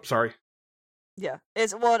week. Oh, sorry. Yeah.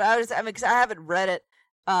 Cause I haven't read it.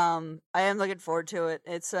 I am looking forward to it.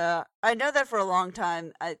 It's, I know that for a long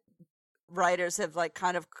time, writers have, like,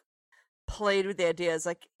 kind of played with the ideas,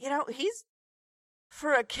 like, he's,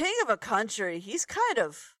 for a king of a country, he's kind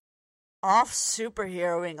of off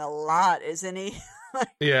superheroing a lot, isn't he?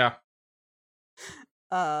 Yeah.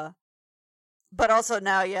 But also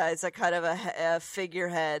now, it's a kind of a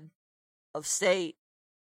figurehead of state,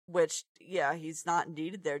 which, he's not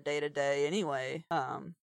needed there day to day anyway.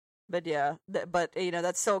 But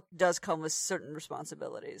that still does come with certain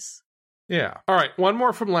responsibilities. Yeah. All right, one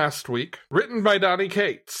more from last week. Written by Donny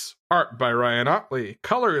Cates. Art by Ryan Ottley.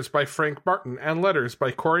 Colors by Frank Martin. And letters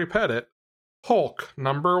by Corey Pettit. Hulk,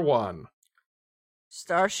 #1.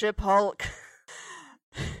 Starship Hulk.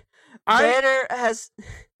 Banner has...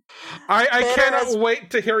 I cannot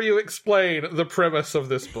wait to hear you explain the premise of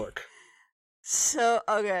this book. So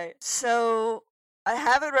I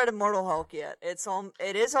haven't read Immortal Hulk yet. It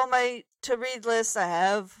is on my to-read list. I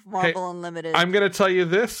have Marvel Unlimited. I'm going to tell you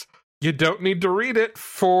this. You don't need to read it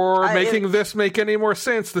for making this make any more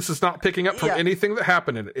sense. This is not picking up from anything that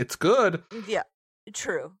happened in it. It's good. Yeah,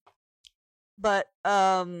 true. But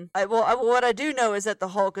what I do know is that the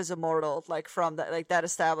Hulk is immortal. Like, from that, like, that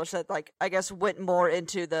established that, like, I guess went more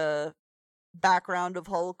into the background of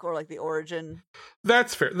Hulk, or like the origin.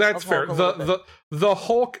 That's fair. That's fair. The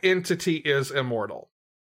Hulk entity is immortal.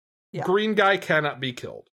 Yeah. Green guy cannot be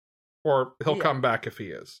killed, or he'll come back if he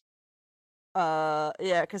is.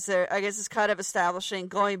 Because I guess it's kind of establishing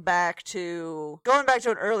going back to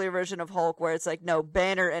an earlier version of Hulk where it's like, no,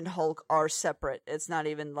 Banner and Hulk are separate. It's not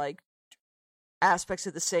even like aspects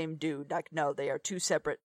of the same dude. Like, no, they are two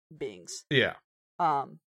separate beings. Yeah.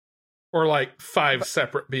 Or like five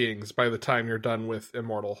separate beings by the time you're done with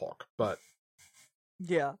Immortal Hulk, but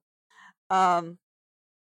yeah.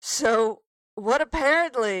 So what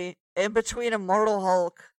apparently in between Immortal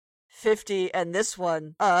Hulk 50 and this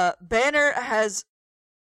one, Banner has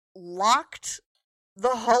locked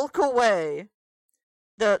the Hulk away,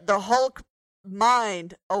 the Hulk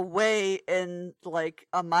mind away in like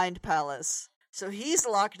a mind palace. So he's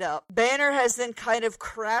locked up. Banner has then kind of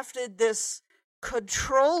crafted this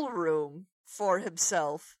control room for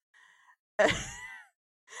himself and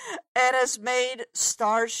has made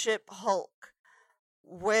Starship Hulk,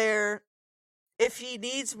 where if he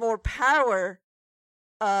needs more power,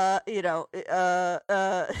 instead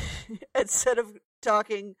of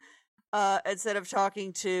talking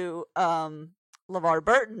to LeVar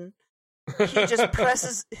Burton, he just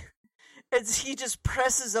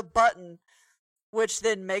presses a button, which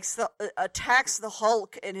then attacks the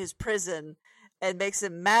Hulk in his prison, and makes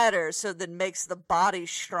him madder, so then makes the body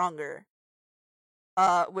stronger.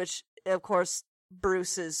 Which, of course,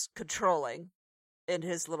 Bruce is controlling in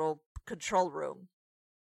his little control room.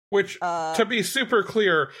 Which, to be super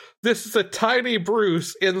clear, this is a tiny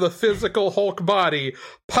Bruce in the physical Hulk body,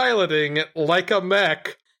 piloting it like a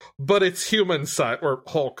mech, but it's human-sized, or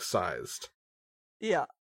Hulk-sized. Yeah.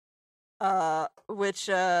 Which,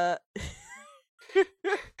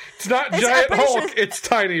 It's not Giant Hulk, sure... it's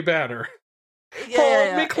Tiny Banner. Yeah,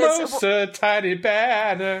 Hold me closer, Tiny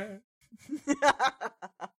Banner.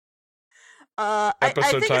 I think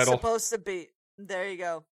title. it's supposed to be... There you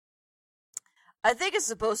go. I think it's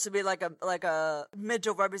supposed to be like a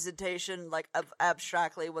mental representation, like, of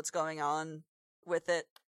abstractly what's going on with it.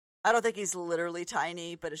 I don't think he's literally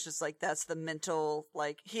tiny, but it's just like that's the mental,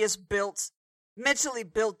 like, he has mentally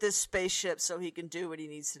built this spaceship so he can do what he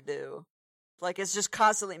needs to do. Like, it's just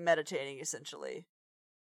constantly meditating, essentially,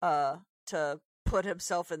 to put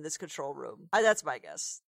himself in this control room. That's my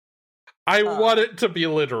guess. I want it to be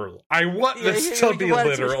literal. I want this to be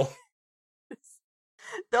literal.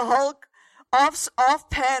 The Hulk, off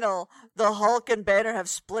panel, the Hulk and Banner have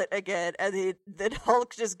split again, and then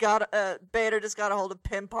Hulk Banner just got a hold of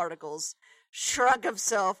Pym particles, shrunk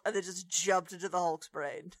himself, and then just jumped into the Hulk's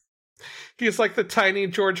brain. He's like the tiny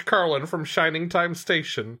George Carlin from Shining Time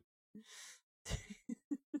Station.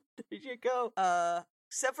 There you go.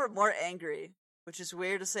 Except for more angry, which is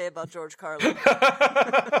weird to say about George Carlin.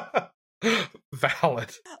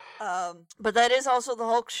 Valid. But that is also the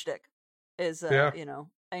Hulk shtick, is,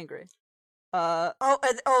 angry.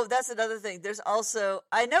 That's another thing. There's also,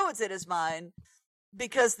 I know it's in his mind,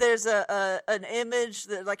 because there's an image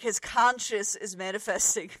that, like, his conscious is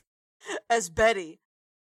manifesting as Betty,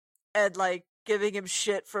 and, like, giving him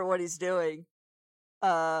shit for what he's doing,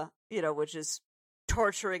 which is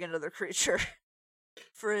torturing another creature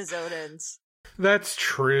for his own ends. That's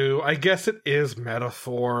true. I guess it is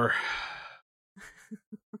metaphor.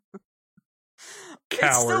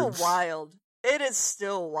 Cowards. It's still wild. It is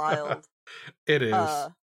still wild. It is.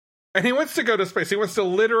 And he wants to go to space. He wants to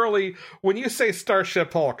literally, when you say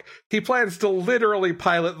Starship Hulk, he plans to literally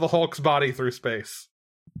pilot the Hulk's body through space.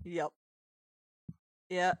 Yep.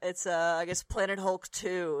 Yeah, it's, I guess Planet Hulk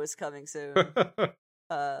 2 is coming soon.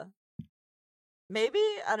 Maybe?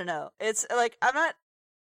 I don't know. It's, like, I'm not...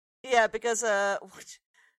 Yeah, because,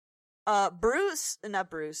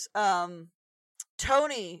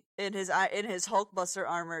 Tony, in his Hulkbuster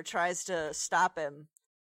armor, tries to stop him.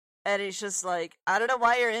 And he's just like, I don't know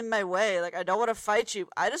why you're in my way. Like, I don't want to fight you.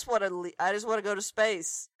 I just want to go to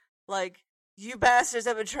space. Like, you bastards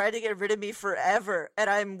have been trying to get rid of me forever, and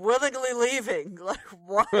I'm willingly leaving. Like,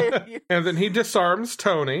 why are you... And then he disarms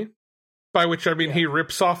Tony, by which I mean he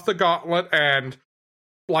rips off the gauntlet and,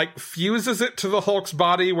 like, fuses it to the Hulk's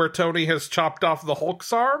body where Tony has chopped off the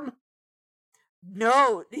Hulk's arm?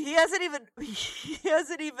 No, he hasn't even,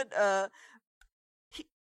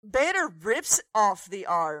 Banner rips off the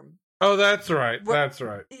arm. Oh, that's right. That's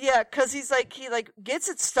right. Yeah, because he gets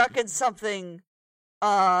it stuck in something,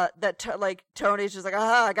 Tony's just like,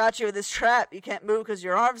 aha, I got you in this trap. You can't move because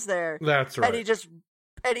your arm's there. That's right. And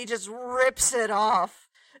he just rips it off.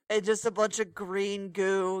 And just a bunch of green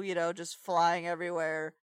goo, just flying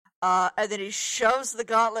everywhere. And then he shoves the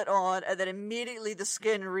gauntlet on, and then immediately the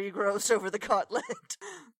skin regrows over the gauntlet.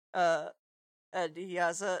 And he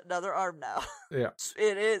has another arm now. Yeah.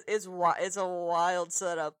 It's a wild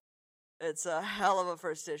setup. It's a hell of a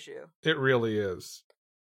first issue. It really is.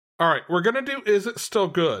 Alright, we're gonna do Is It Still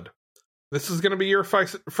Good? This is gonna be your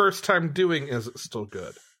first time doing Is It Still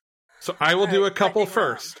Good? So I will do a couple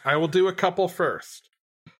first.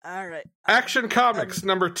 Alright. Action Comics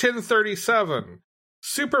number 1037.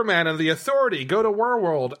 Superman and the Authority go to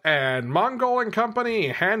Warworld, and Mongol and company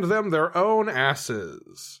hand them their own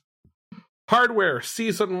asses. Hardware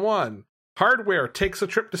Season 1. Hardware takes a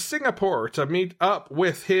trip to Singapore to meet up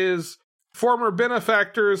with his former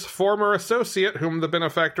benefactor's former associate, whom the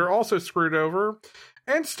benefactor also screwed over,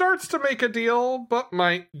 and starts to make a deal, but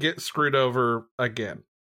might get screwed over again.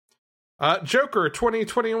 Joker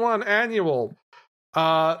 2021 Annual.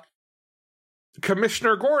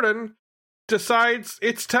 Commissioner Gordon decides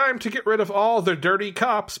it's time to get rid of all the dirty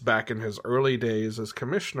cops back in his early days as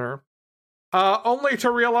commissioner, only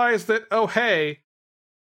to realize that, oh hey,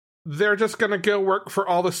 they're just gonna go work for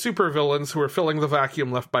all the supervillains who are filling the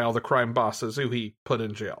vacuum left by all the crime bosses who he put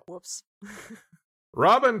in jail. Whoops.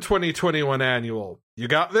 Robin 2021 Annual. You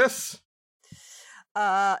got this?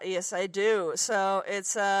 Yes, I do. So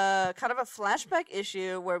it's kind of a flashback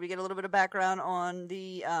issue where we get a little bit of background on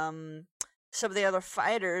the some of the other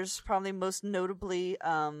fighters, probably most notably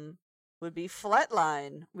would be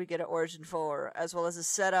Flatline. We get an origin for, as well as a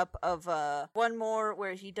setup of one more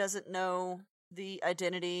where he doesn't know the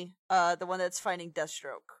identity, the one that's finding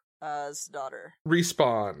Deathstroke's daughter.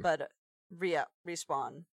 Respawn. But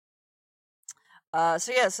Respawn.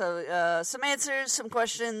 So some answers, some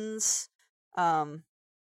questions.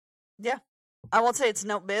 Yeah. I won't say it's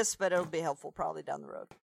no miss, but it'll be helpful probably down the road.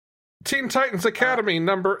 Teen Titans Academy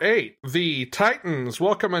number 8. The Titans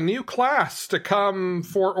welcome a new class to come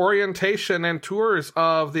for orientation and tours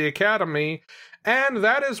of the Academy. And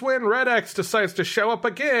that is when Red X decides to show up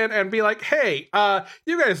again and be like, hey,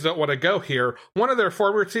 you guys don't want to go here. One of their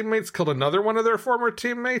former teammates killed another one of their former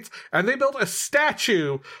teammates, and they built a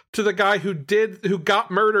statue to the guy who got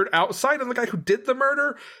murdered outside, and the guy who did the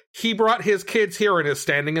murder, he brought his kids here and is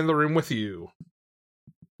standing in the room with you.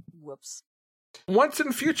 Whoops. Once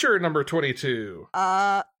in Future number 22.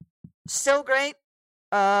 Still great.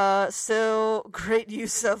 Still great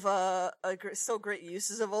use of still great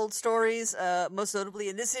uses of old stories. Most notably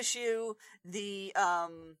in this issue, the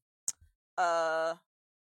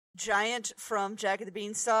giant from Jack and the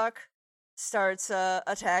Beanstalk starts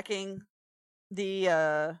attacking the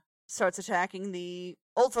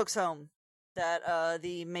old folks' home that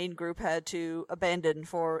the main group had to abandon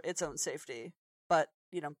for its own safety. But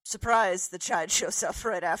surprise, the child shows up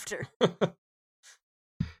right after.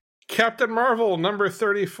 Captain Marvel number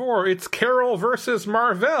 34. It's Carol versus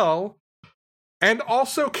Marvel. And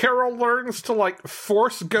also Carol learns to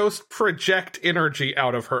force ghost project energy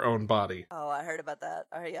out of her own body. Oh, I heard about that.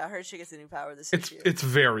 I heard she gets a new power this issue. It's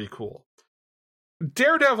very cool.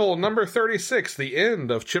 Daredevil number 36. The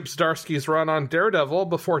end of Chip Zdarsky's run on Daredevil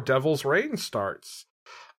before Devil's Reign starts.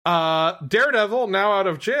 Daredevil, now out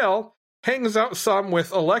of jail, hangs out some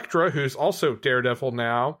with Elektra, who's also Daredevil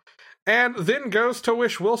now, and then goes to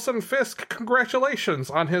wish Wilson Fisk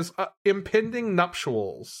congratulations on his impending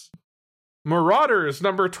nuptials. Marauders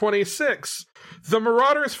number 26. The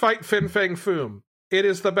Marauders fight Fin Fang Foom. It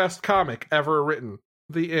is the best comic ever written.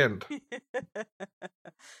 The end.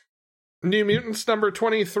 New Mutants number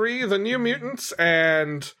 23. The New Mutants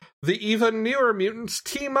and the even newer mutants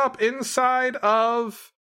team up inside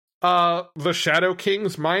of the Shadow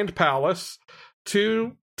King's Mind Palace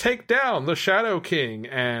to take down the Shadow King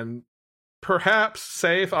and perhaps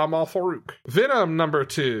save Amal Farouk. Venom number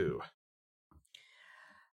 2.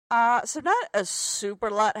 So not a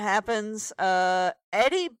super lot happens.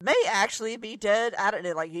 Eddie may actually be dead. I don't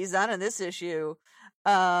know, he's not in this issue.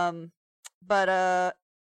 So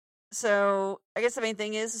I guess the main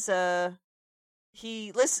thing is,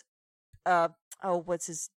 he lists, what's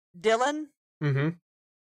his, Dylan? Mm-hmm.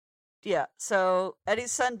 Yeah, so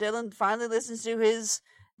Eddie's son Dylan finally listens to his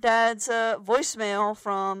dad's voicemail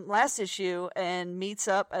from last issue and meets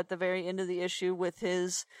up at the very end of the issue with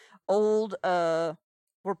his old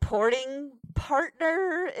reporting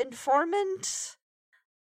partner, informant,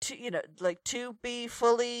 to be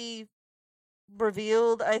fully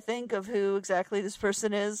revealed, I think, of who exactly this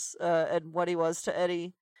person is and what he was to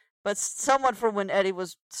Eddie. But someone from when Eddie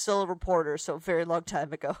was still a reporter, so a very long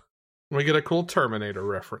time ago. We get a cool Terminator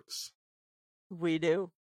reference. We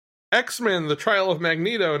do. X-Men, The Trial of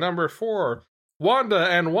Magneto, number 4. Wanda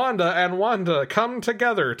and Wanda and Wanda come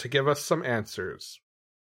together to give us some answers.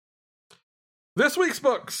 This week's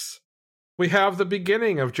books. We have the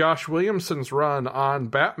beginning of Josh Williamson's run on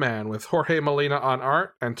Batman with Jorge Molina on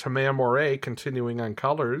art and Tamea Moret continuing on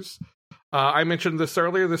colors. I mentioned this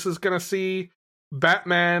earlier. This is going to see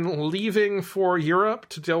Batman leaving for Europe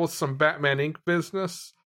to deal with some Batman Inc.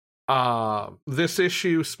 business. This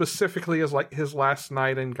issue specifically is his last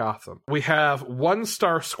night in Gotham. We have One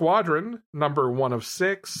Star Squadron, number 1 of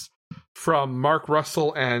 6, from Mark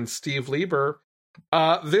Russell and Steve Lieber.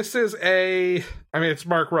 This is it's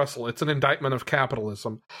Mark Russell. It's an indictment of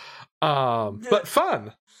capitalism. But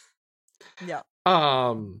fun. Yeah.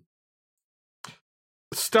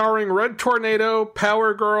 Starring Red Tornado,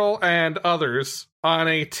 Power Girl, and others on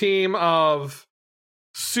a team of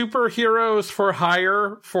superheroes for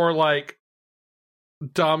hire for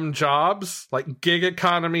dumb jobs, gig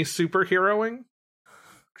economy superheroing.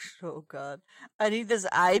 Oh god, I need this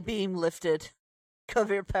I-beam lifted. Come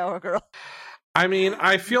here, Power Girl. I mean,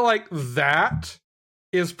 I feel like that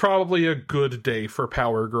is probably a good day for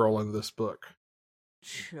Power Girl in this book.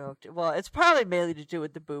 Choked. Well, it's probably mainly to do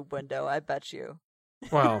with the boob window, I bet you.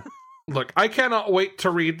 Well, look, I cannot wait to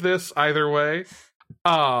read this either way.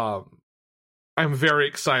 I'm very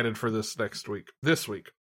excited for this week.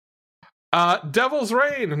 Devil's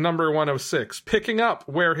Reign, number 1 of 6, picking up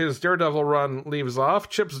where his Daredevil run leaves off.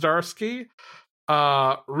 Chip Zdarsky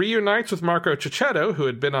reunites with Marco Cicchetto, who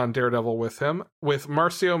had been on Daredevil with him, with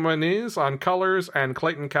Marcio Moniz on colors and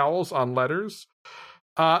Clayton Cowles on letters.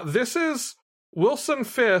 This is Wilson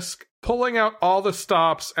Fisk pulling out all the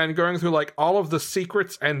stops and going through like all of the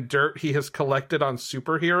secrets and dirt he has collected on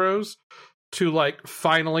superheroes to like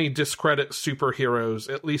finally discredit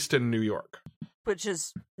superheroes, at least in New York. Which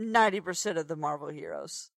is 90% of the Marvel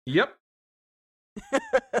heroes. Yep.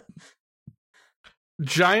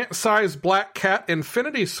 Giant Size Black Cat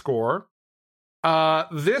Infinity Score.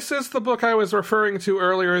 This is the book I was referring to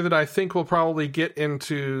earlier that I think will probably get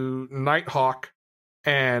into Nighthawk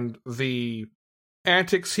and the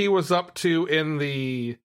antics he was up to in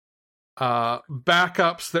the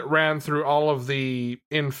backups that ran through all of the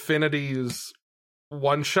Infinities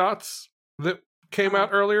one-shots that came out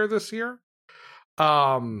earlier this year.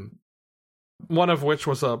 One of which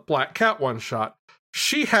was a Black Cat one-shot.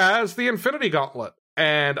 She has the Infinity Gauntlet,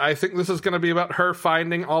 and I think this is going to be about her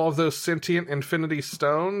finding all of those sentient Infinity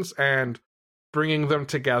Stones and bringing them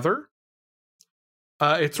together.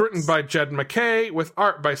 It's written by Jed McKay, with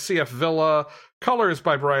art by C.F. Villa, colors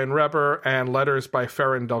by Brian Reber, and letters by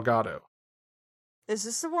Ferran Delgado. Is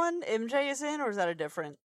this the one MJ is in, or is that a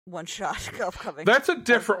different one-shot upcoming? That's a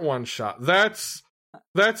different one-shot. That's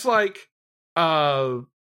like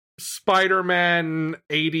Spider-Man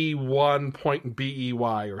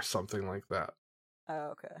 81.BEY or something like that.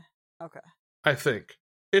 Oh, okay. I think.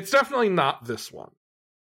 It's definitely not this one.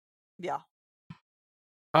 Yeah.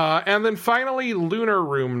 And then finally, Lunar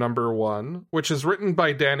Room #1, which is written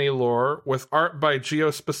by Danny Lore, with art by Gio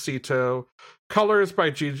Spacito, colors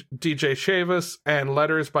by DJ Chavis, and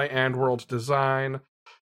letters by AndWorld Design.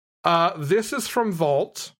 This is from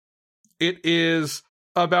Vault. It is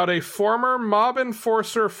about a former mob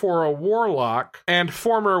enforcer for a warlock and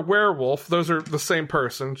former werewolf. Those are the same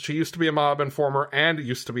person. She used to be a mob informer and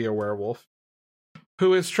used to be a werewolf,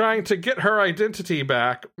 who is trying to get her identity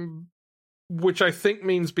back, which I think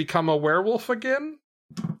means become a werewolf again.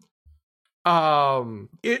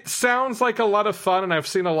 It sounds like a lot of fun, and I've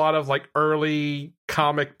seen a lot of like early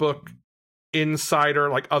comic book insider,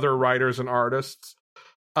 like other writers and artists,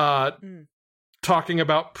 talking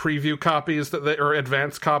about preview copies that they, or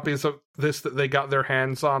advanced copies of this that they got their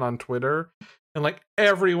hands on Twitter. And like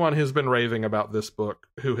everyone has been raving about this book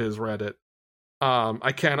who has read it.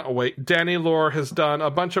 I cannot wait. Danny Lore has done a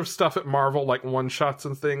bunch of stuff at Marvel, like one-shots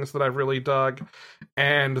and things that I've really dug.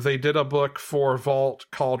 And they did a book for Vault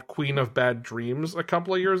called Queen of Bad Dreams a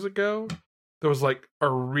couple of years ago. There was like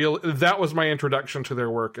that was my introduction to their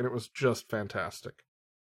work, and it was just fantastic.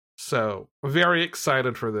 So, very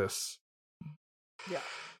excited for this. Yeah.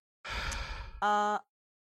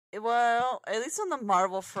 Well, at least on the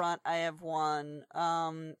Marvel front, I have one.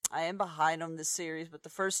 I am behind on this series, but the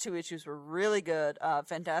first 2 issues were really good.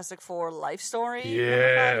 Fantastic Four Life Story.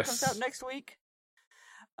 Yes. Comes out next week.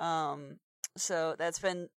 So that's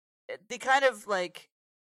been the kind of like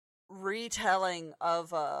retelling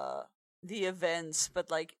of the events,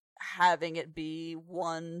 but like having it be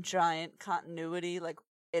one giant continuity. Like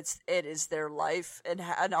it is their life and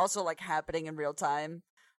also like happening in real time.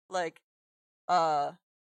 Like, because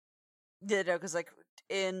like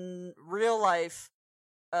in real life,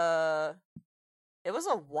 it was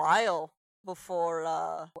a while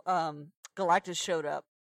before Galactus showed up.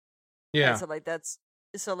 Yeah. And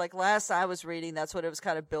so like last I was reading, that's what it was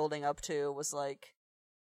kind of building up to, was like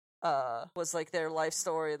their life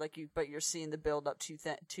story, but you're seeing the build up to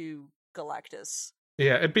Galactus.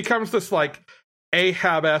 Yeah, it becomes this like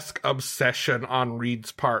Ahab-esque obsession on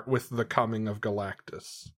Reed's part with the coming of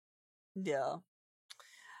Galactus. Yeah.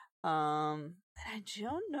 I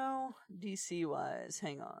don't know DC wise.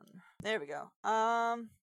 Hang on. There we go.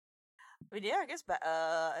 But yeah, I guess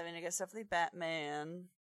I guess definitely Batman,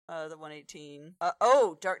 the 118.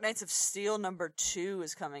 Dark Knights of Steel #2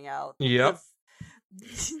 is coming out. Yep.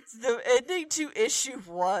 The ending to issue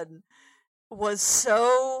 1 was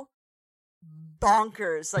so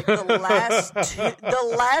bonkers. Like the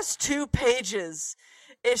last 2 pages,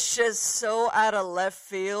 it's just so out of left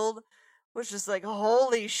field. Which is like,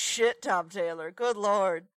 holy shit, Tom Taylor. Good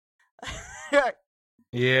lord.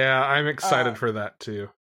 Yeah, I'm excited for that too.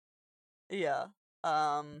 Yeah.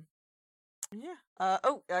 I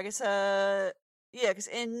guess, because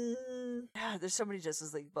there's so many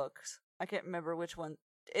Justice League books. I can't remember which one.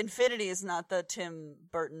 Infinity is not the Tim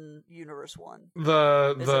Burton universe one.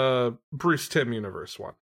 The Bruce Timm universe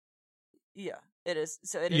one. Yeah, it is.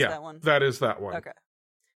 So it is that one. That is that one. Okay.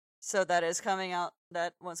 So that is coming out.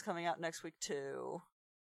 That one's coming out next week too.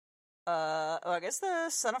 I guess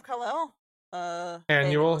the Son of Kal-El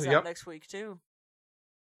annual is out next week too.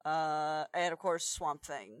 And of course Swamp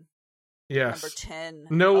Thing. Yes. number 10.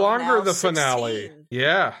 No longer now the finale. 16.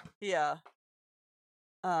 Yeah. Yeah.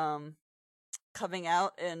 Coming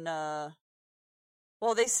out in well,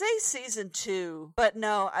 they say season 2, but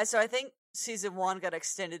no, I think season 1 got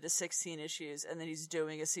extended to 16 issues, and then he's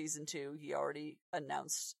doing a season 2. He already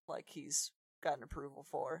announced like he's gotten approval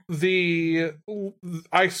for.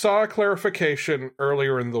 I saw a clarification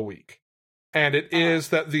earlier in the week, and it is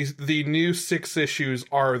that the new 6 issues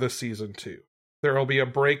are the season 2. There will be a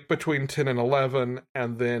break between 10 and 11,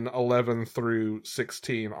 and then 11 through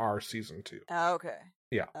 16 are season 2. Okay.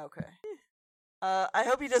 Yeah. Okay. I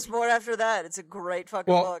hope he does more after that. It's a great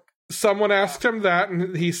fucking book. Someone asked him that,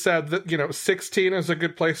 and he said that, 16 is a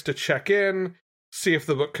good place to check in, see if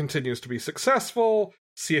the book continues to be successful,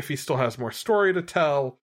 see if he still has more story to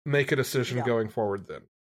tell, make a decision going forward then.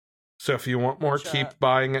 So if you want more, keep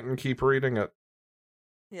buying it and keep reading it.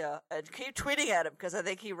 Yeah, and keep tweeting at him, because I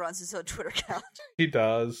think he runs his own Twitter account. He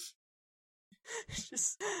does.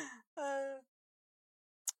 Just, but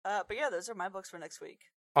yeah, those are my books for next week.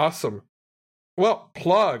 Awesome. Well,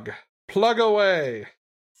 plug away.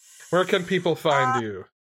 Where can people find you?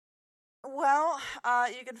 Well,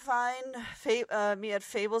 you can find me at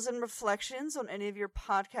Fables and Reflections on any of your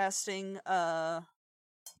podcasting, I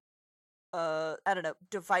don't know,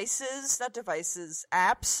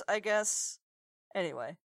 apps, I guess.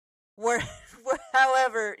 Anyway,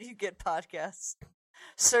 however you get podcasts,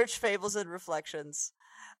 search Fables and Reflections.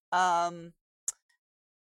 So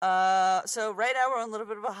right now we're on a little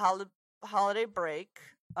bit of a holiday break,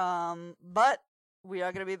 but we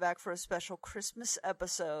are going to be back for a special Christmas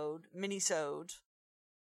episode, mini-sode.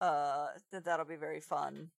 That'll be very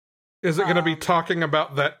fun. Is it going to be talking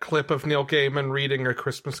about that clip of Neil Gaiman reading A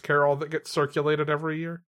Christmas Carol that gets circulated every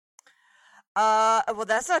year? Well,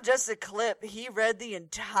 that's not just a clip. He read the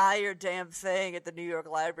entire damn thing at the New York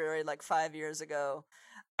Library like 5 years ago.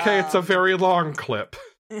 Okay, it's a very long clip.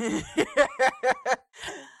 He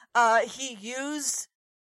used,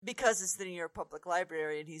 because it's the New York Public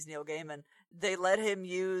Library and he's Neil Gaiman, they let him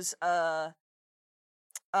use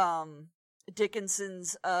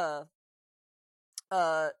Dickinson's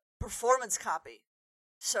performance copy.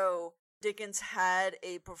 So Dickens had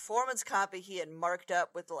a performance copy he had marked up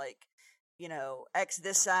with like, X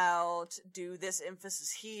this out, do this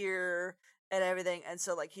emphasis here, and everything. And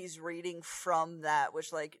so like he's reading from that,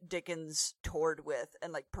 which like Dickens toured with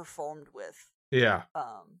and like performed with. Yeah.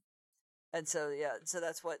 And so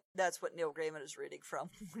that's what Neil Gaiman is reading from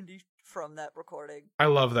that recording. I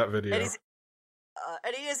love that video. And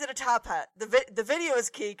he is in a top hat. The video is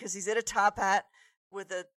key because he's in a top hat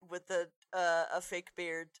with a fake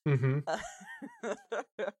beard. Mm-hmm.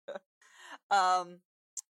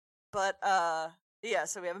 Yeah.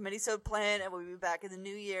 So we have a mini-sode planned, and we'll be back in the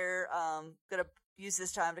new year. Gonna use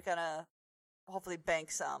this time to kind of hopefully bank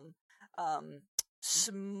some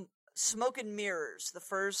Smoke and Mirrors. The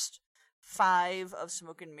first 5 of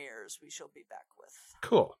Smoke and Mirrors we shall be back with.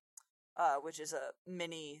 Cool. Which is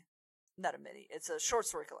it's a short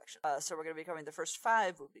story collection. So we're going to be covering the first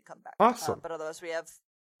 5 when we come back. Awesome. But otherwise we have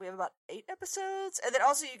about 8 episodes. And then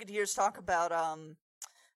also you could hear us talk about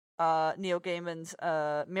Neil Gaiman's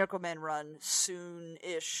Miracle Man run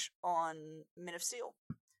soon-ish on Men of Steel,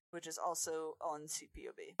 which is also on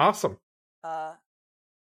CPOV. Awesome. So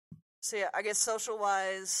yeah, I guess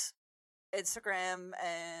social-wise, Instagram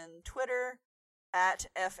and Twitter at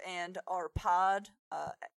F&RPod,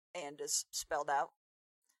 and is spelled out.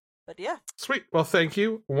 But yeah. Sweet. Well, thank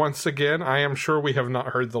you once again. I am sure we have not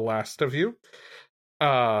heard the last of you.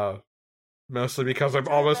 Mostly because I'm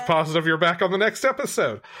almost positive you're back on the next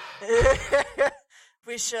episode.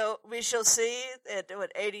 We shall see at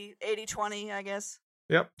 80-20, I guess.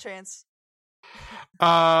 Yep. Chance.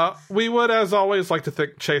 We would, as always, like to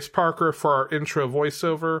thank Chase Parker for our intro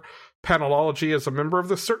voiceover. Panelology is a member of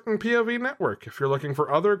the Certain POV network. If you're looking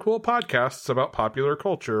for other cool podcasts about popular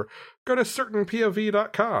culture, go to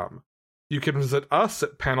certainpov.com. You can visit us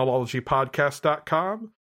at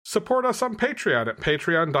panelologypodcast.com. Support us on Patreon at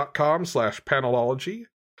patreon.com/panelology.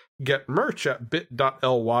 Get merch at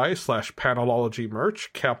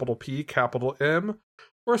bit.ly/panelologymerch, capital P, capital M.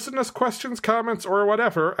 Or send us questions, comments, or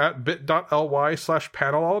whatever at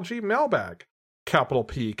bit.ly/panelologymailbag, capital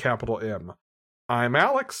P, capital M. I'm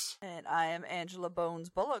Alex. And I am Angela Bones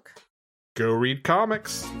Bullock. Go read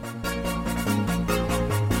comics.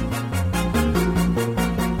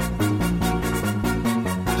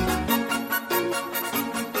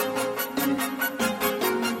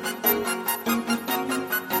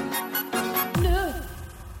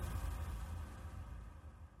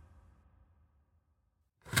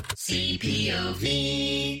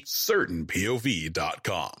 CPOV.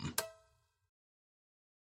 CertainPOV.com.